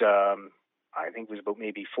about, I think it was about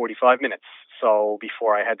maybe 45 minutes. So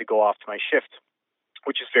before I had to go off to my shift,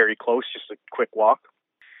 which is very close, just a quick walk.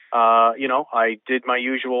 You know, I did my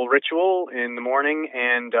usual ritual in the morning,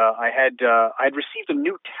 and I had received a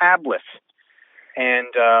new tablet,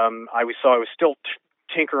 and I was still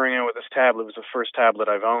tinkering with this tablet. It was the first tablet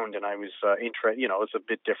I've owned, and I was you know, it's a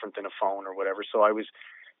bit different than a phone or whatever. So I was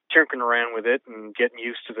tinkering around with it and getting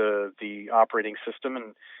used to the operating system,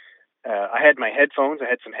 and I had my headphones. I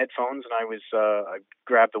had some headphones, and I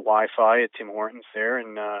grabbed the Wi-Fi at Tim Hortons there,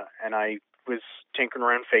 and I was tinkering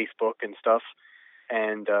around Facebook and stuff.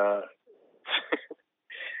 And a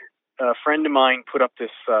friend of mine put up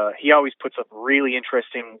this. He always puts up really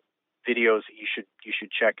interesting videos that you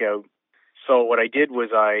should check out. So what I did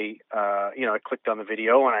was I clicked on the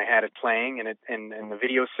video and I had it playing, and the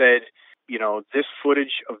video said, you know, this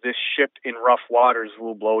footage of this ship in rough waters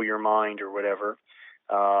will blow your mind or whatever,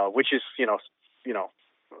 which is you know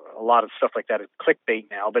a lot of stuff like that is clickbait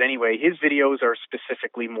now. But anyway, his videos are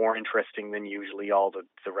specifically more interesting than usually all the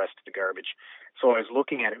rest of the garbage. So I was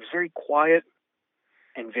looking at it. It was very quiet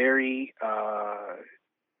and very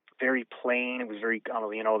very plain. It was very,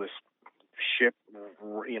 you know, this ship,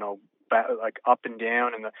 you know, like up and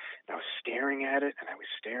down, and I was staring at it, and I was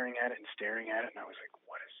staring at it and staring at it, and I was like,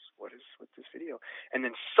 what is with this video? And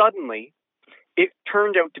then suddenly, it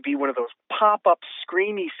turned out to be one of those pop-up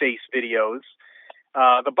screamy face videos.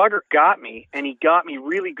 The bugger got me, and he got me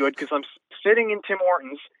really good, because I'm sitting in Tim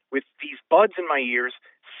Hortons with these buds in my ears,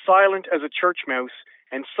 silent as a church mouse,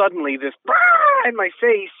 and suddenly this in my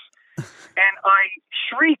face, and I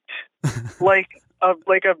shrieked like a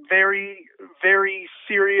very, very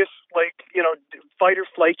serious, like, you know, fight or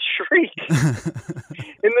flight shriek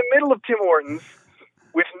in the middle of Tim Hortons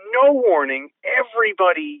with no warning.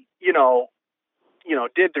 Everybody, you know,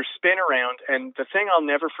 did their spin around, and the thing I'll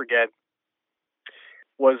never forget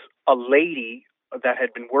was a lady that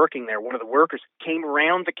had been working there, one of the workers, came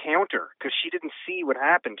around the counter because she didn't see what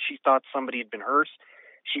happened. She thought somebody had been hurt.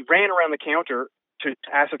 She ran around the counter, to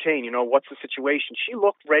ascertain, what's the situation. She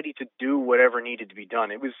looked ready to do whatever needed to be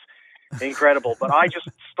done. It was incredible. But I just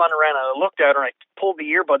spun around and I looked at her and I pulled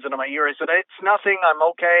the earbuds into my ear. I said, "It's nothing. I'm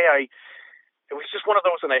okay." It was just one of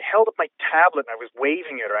those, and I held up my tablet and I was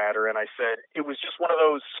waving it at her, and I said, it was just one of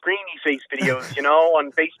those screamy face videos,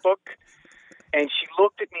 on Facebook. And she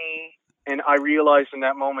looked at me, and I realized in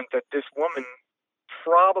that moment that this woman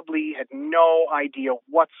probably had no idea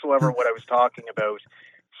whatsoever what I was talking about.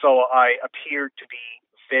 So I appeared to be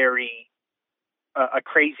very a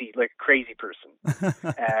crazy person.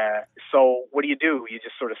 So what do? You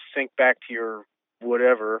just sort of think back to your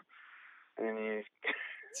whatever, and you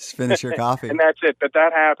just finish your coffee. And that's it. But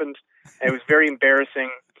that happened. And it was very embarrassing.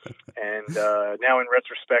 And now in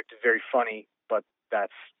retrospect, it's very funny. But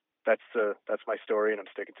that's my story, and I'm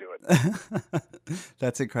sticking to it.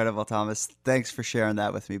 That's incredible, Thomas. Thanks for sharing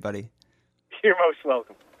that with me, buddy. You're most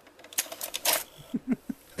welcome.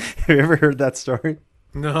 Have you ever heard that story?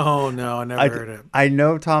 No, I never heard it. I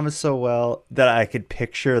know Thomas so well that I could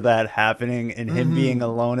picture that happening and him being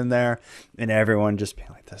alone in there and everyone just being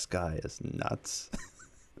like, this guy is nuts.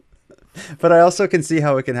 But I also can see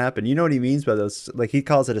how it can happen. You know what he means by those? Like, he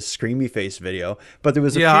calls it a screamy face video. But there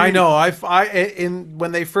was I know.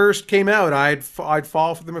 When they first came out, I'd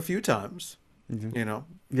fall for them a few times. Mm-hmm.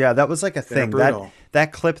 Yeah, that was like a thing.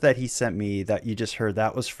 That clip that he sent me that you just heard,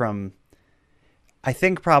 that was from, I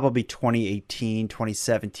think, probably 2018,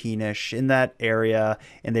 2017-ish, in that area.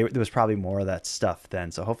 And there was probably more of that stuff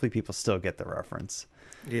then. So hopefully people still get the reference.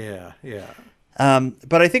 Yeah.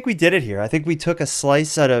 But I think we did it here. I think we took a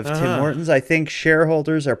slice out of Tim Hortons. I think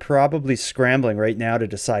shareholders are probably scrambling right now to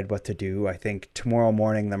decide what to do. I think tomorrow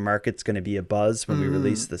morning the market's going to be abuzz when we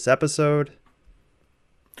release this episode.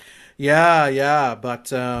 Yeah.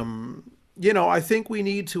 But, I think we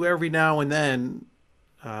need to every now and then,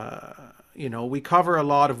 we cover a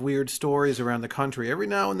lot of weird stories around the country. Every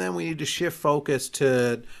now and then we need to shift focus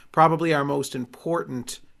to probably our most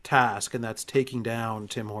important task, and that's taking down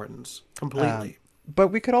Tim Hortons completely. But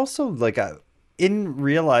we could also, in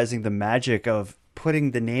realizing the magic of putting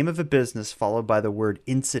the name of a business followed by the word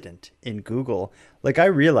incident in Google, I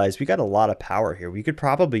realized we got a lot of power here. We could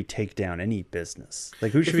probably take down any business.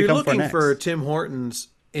 Who should we come for next? If you're looking for Tim Hortons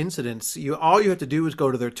incidents, all you have to do is go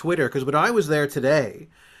to their Twitter, because when I was there today,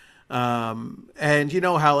 and you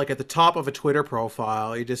know how at the top of a Twitter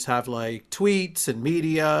profile, you just have tweets and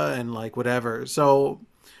media and whatever. So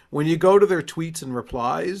when you go to their tweets and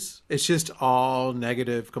replies, it's just all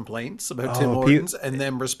negative complaints about Tim Hortons and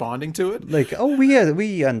them responding to it.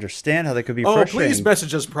 We understand how they could be frustrating. Please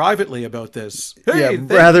message us privately about this. Hey,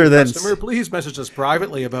 rather than customer, please message us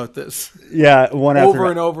privately about this. Yeah, over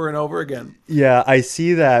and over and over again. Yeah, I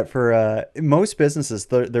see that for most businesses,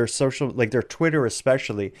 their social, their Twitter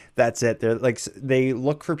especially. That's it. They're they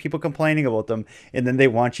look for people complaining about them, and then they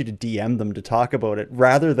want you to DM them to talk about it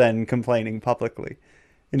rather than complaining publicly.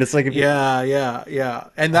 And it's yeah.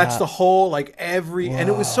 And that's the whole, and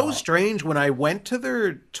it was so strange when I went to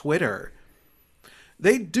their Twitter.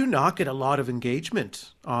 They do not get a lot of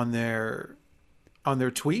engagement on their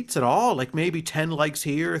tweets at all. Maybe 10 likes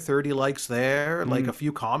here, 30 likes there, a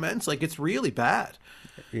few comments. It's really bad.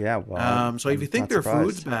 Yeah, well. So if you think their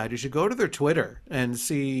food's bad, you should go to their Twitter and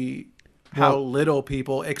see how little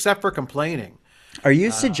people, except for complaining. Are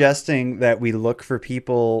you suggesting that we look for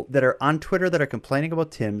people that are on Twitter that are complaining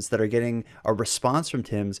about Tim's, that are getting a response from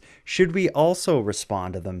Tim's? Should we also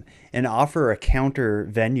respond to them and offer a counter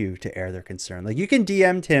venue to air their concern? You can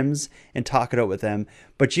DM Tim's and talk it out with them,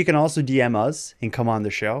 but you can also DM us and come on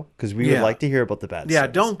the show, because we would like to hear about the bad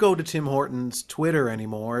stuff. Don't go to Tim Hortons' Twitter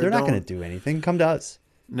anymore. They're not going to do anything. Come to us.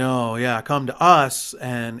 No, come to us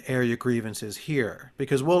and air your grievances here,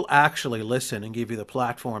 because we'll actually listen and give you the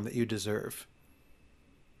platform that you deserve.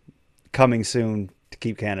 Coming soon to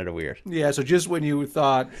Keep Canada Weird. Yeah, so just when you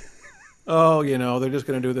thought, they're just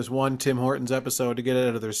going to do this one Tim Hortons episode to get it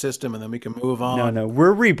out of their system and then we can move on. No,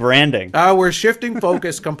 we're rebranding. We're shifting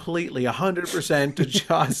focus completely, 100% to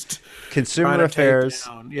just consumer affairs.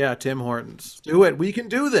 Yeah, Tim Hortons. Do it. We can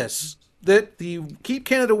do this. That the Keep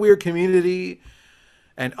Canada Weird community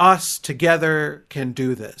and us together can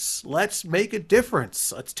do this. Let's make a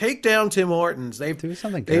difference. Let's take down Tim Hortons. Do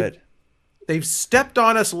something good. They've stepped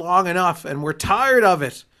on us long enough, and we're tired of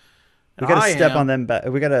it. We got to step on them back.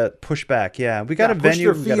 We got to push back. Yeah, we got a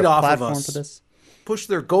venue. We got a platform for this. Push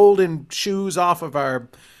their golden shoes off of our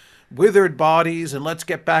withered bodies, and let's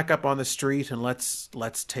get back up on the street and let's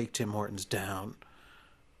take Tim Hortons down.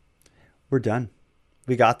 We're done.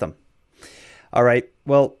 We got them. All right.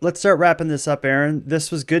 Well, let's start wrapping this up, Aaron.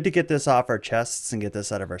 This was good to get this off our chests and get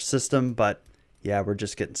this out of our system, but Yeah, we're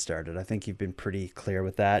just getting started. I think you've been pretty clear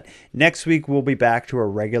with that. Next week, we'll be back to our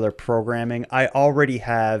regular programming. I already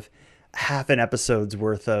have half an episode's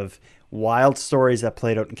worth of wild stories that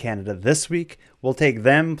played out in Canada this week. We'll take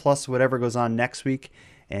them plus whatever goes on next week.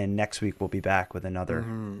 And next week, we'll be back with another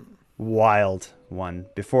wild one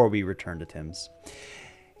before we return to Tim's.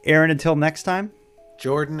 Aaron, until next time.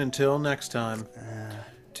 Jordan, until next time.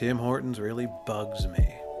 Tim Hortons really bugs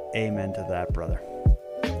me. Amen to that, brother.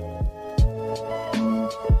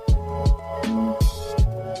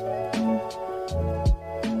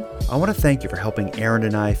 I want to thank you for helping Aaron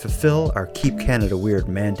and I fulfill our Keep Canada Weird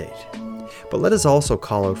mandate. But let us also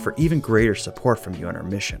call out for even greater support from you on our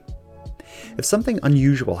mission. If something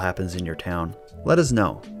unusual happens in your town, let us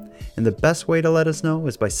know. And the best way to let us know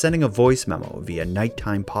is by sending a voice memo via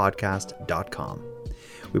nighttimepodcast.com.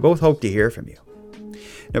 We both hope to hear from you.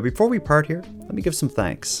 Now, before we part here, let me give some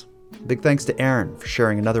thanks. Big thanks to Aaron for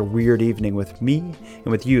sharing another weird evening with me and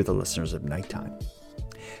with you, the listeners of Nighttime.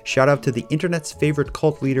 Shout out to the internet's favorite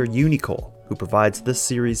cult leader, Unicole, who provides this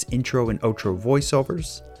series' intro and outro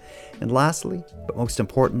voiceovers. And lastly, but most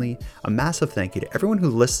importantly, a massive thank you to everyone who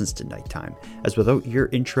listens to Nighttime, as without your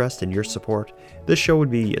interest and your support, this show would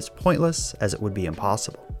be as pointless as it would be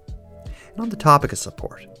impossible. And on the topic of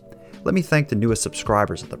support, let me thank the newest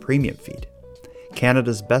subscribers of the premium feed.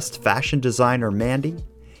 Canada's best fashion designer, Mandy,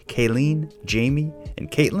 Kayleen, Jamie, and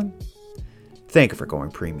Caitlin. Thank you for going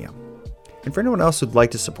premium. And for anyone else who'd like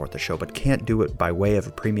to support the show but can't do it by way of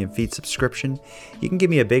a premium feed subscription, you can give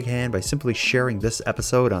me a big hand by simply sharing this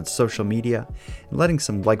episode on social media and letting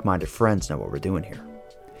some like-minded friends know what we're doing here.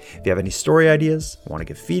 If you have any story ideas, want to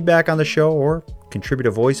give feedback on the show, or contribute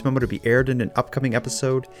a voice memo to be aired in an upcoming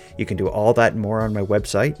episode, you can do all that and more on my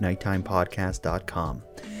website, nighttimepodcast.com.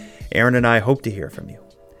 Aaron and I hope to hear from you.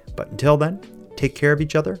 But until then, take care of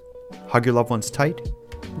each other, hug your loved ones tight,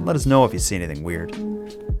 and let us know if you see anything weird.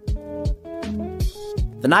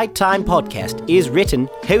 The Nighttime Podcast is written,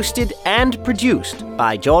 hosted, and produced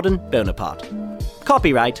by Jordan Bonaparte.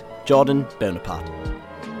 Copyright Jordan Bonaparte.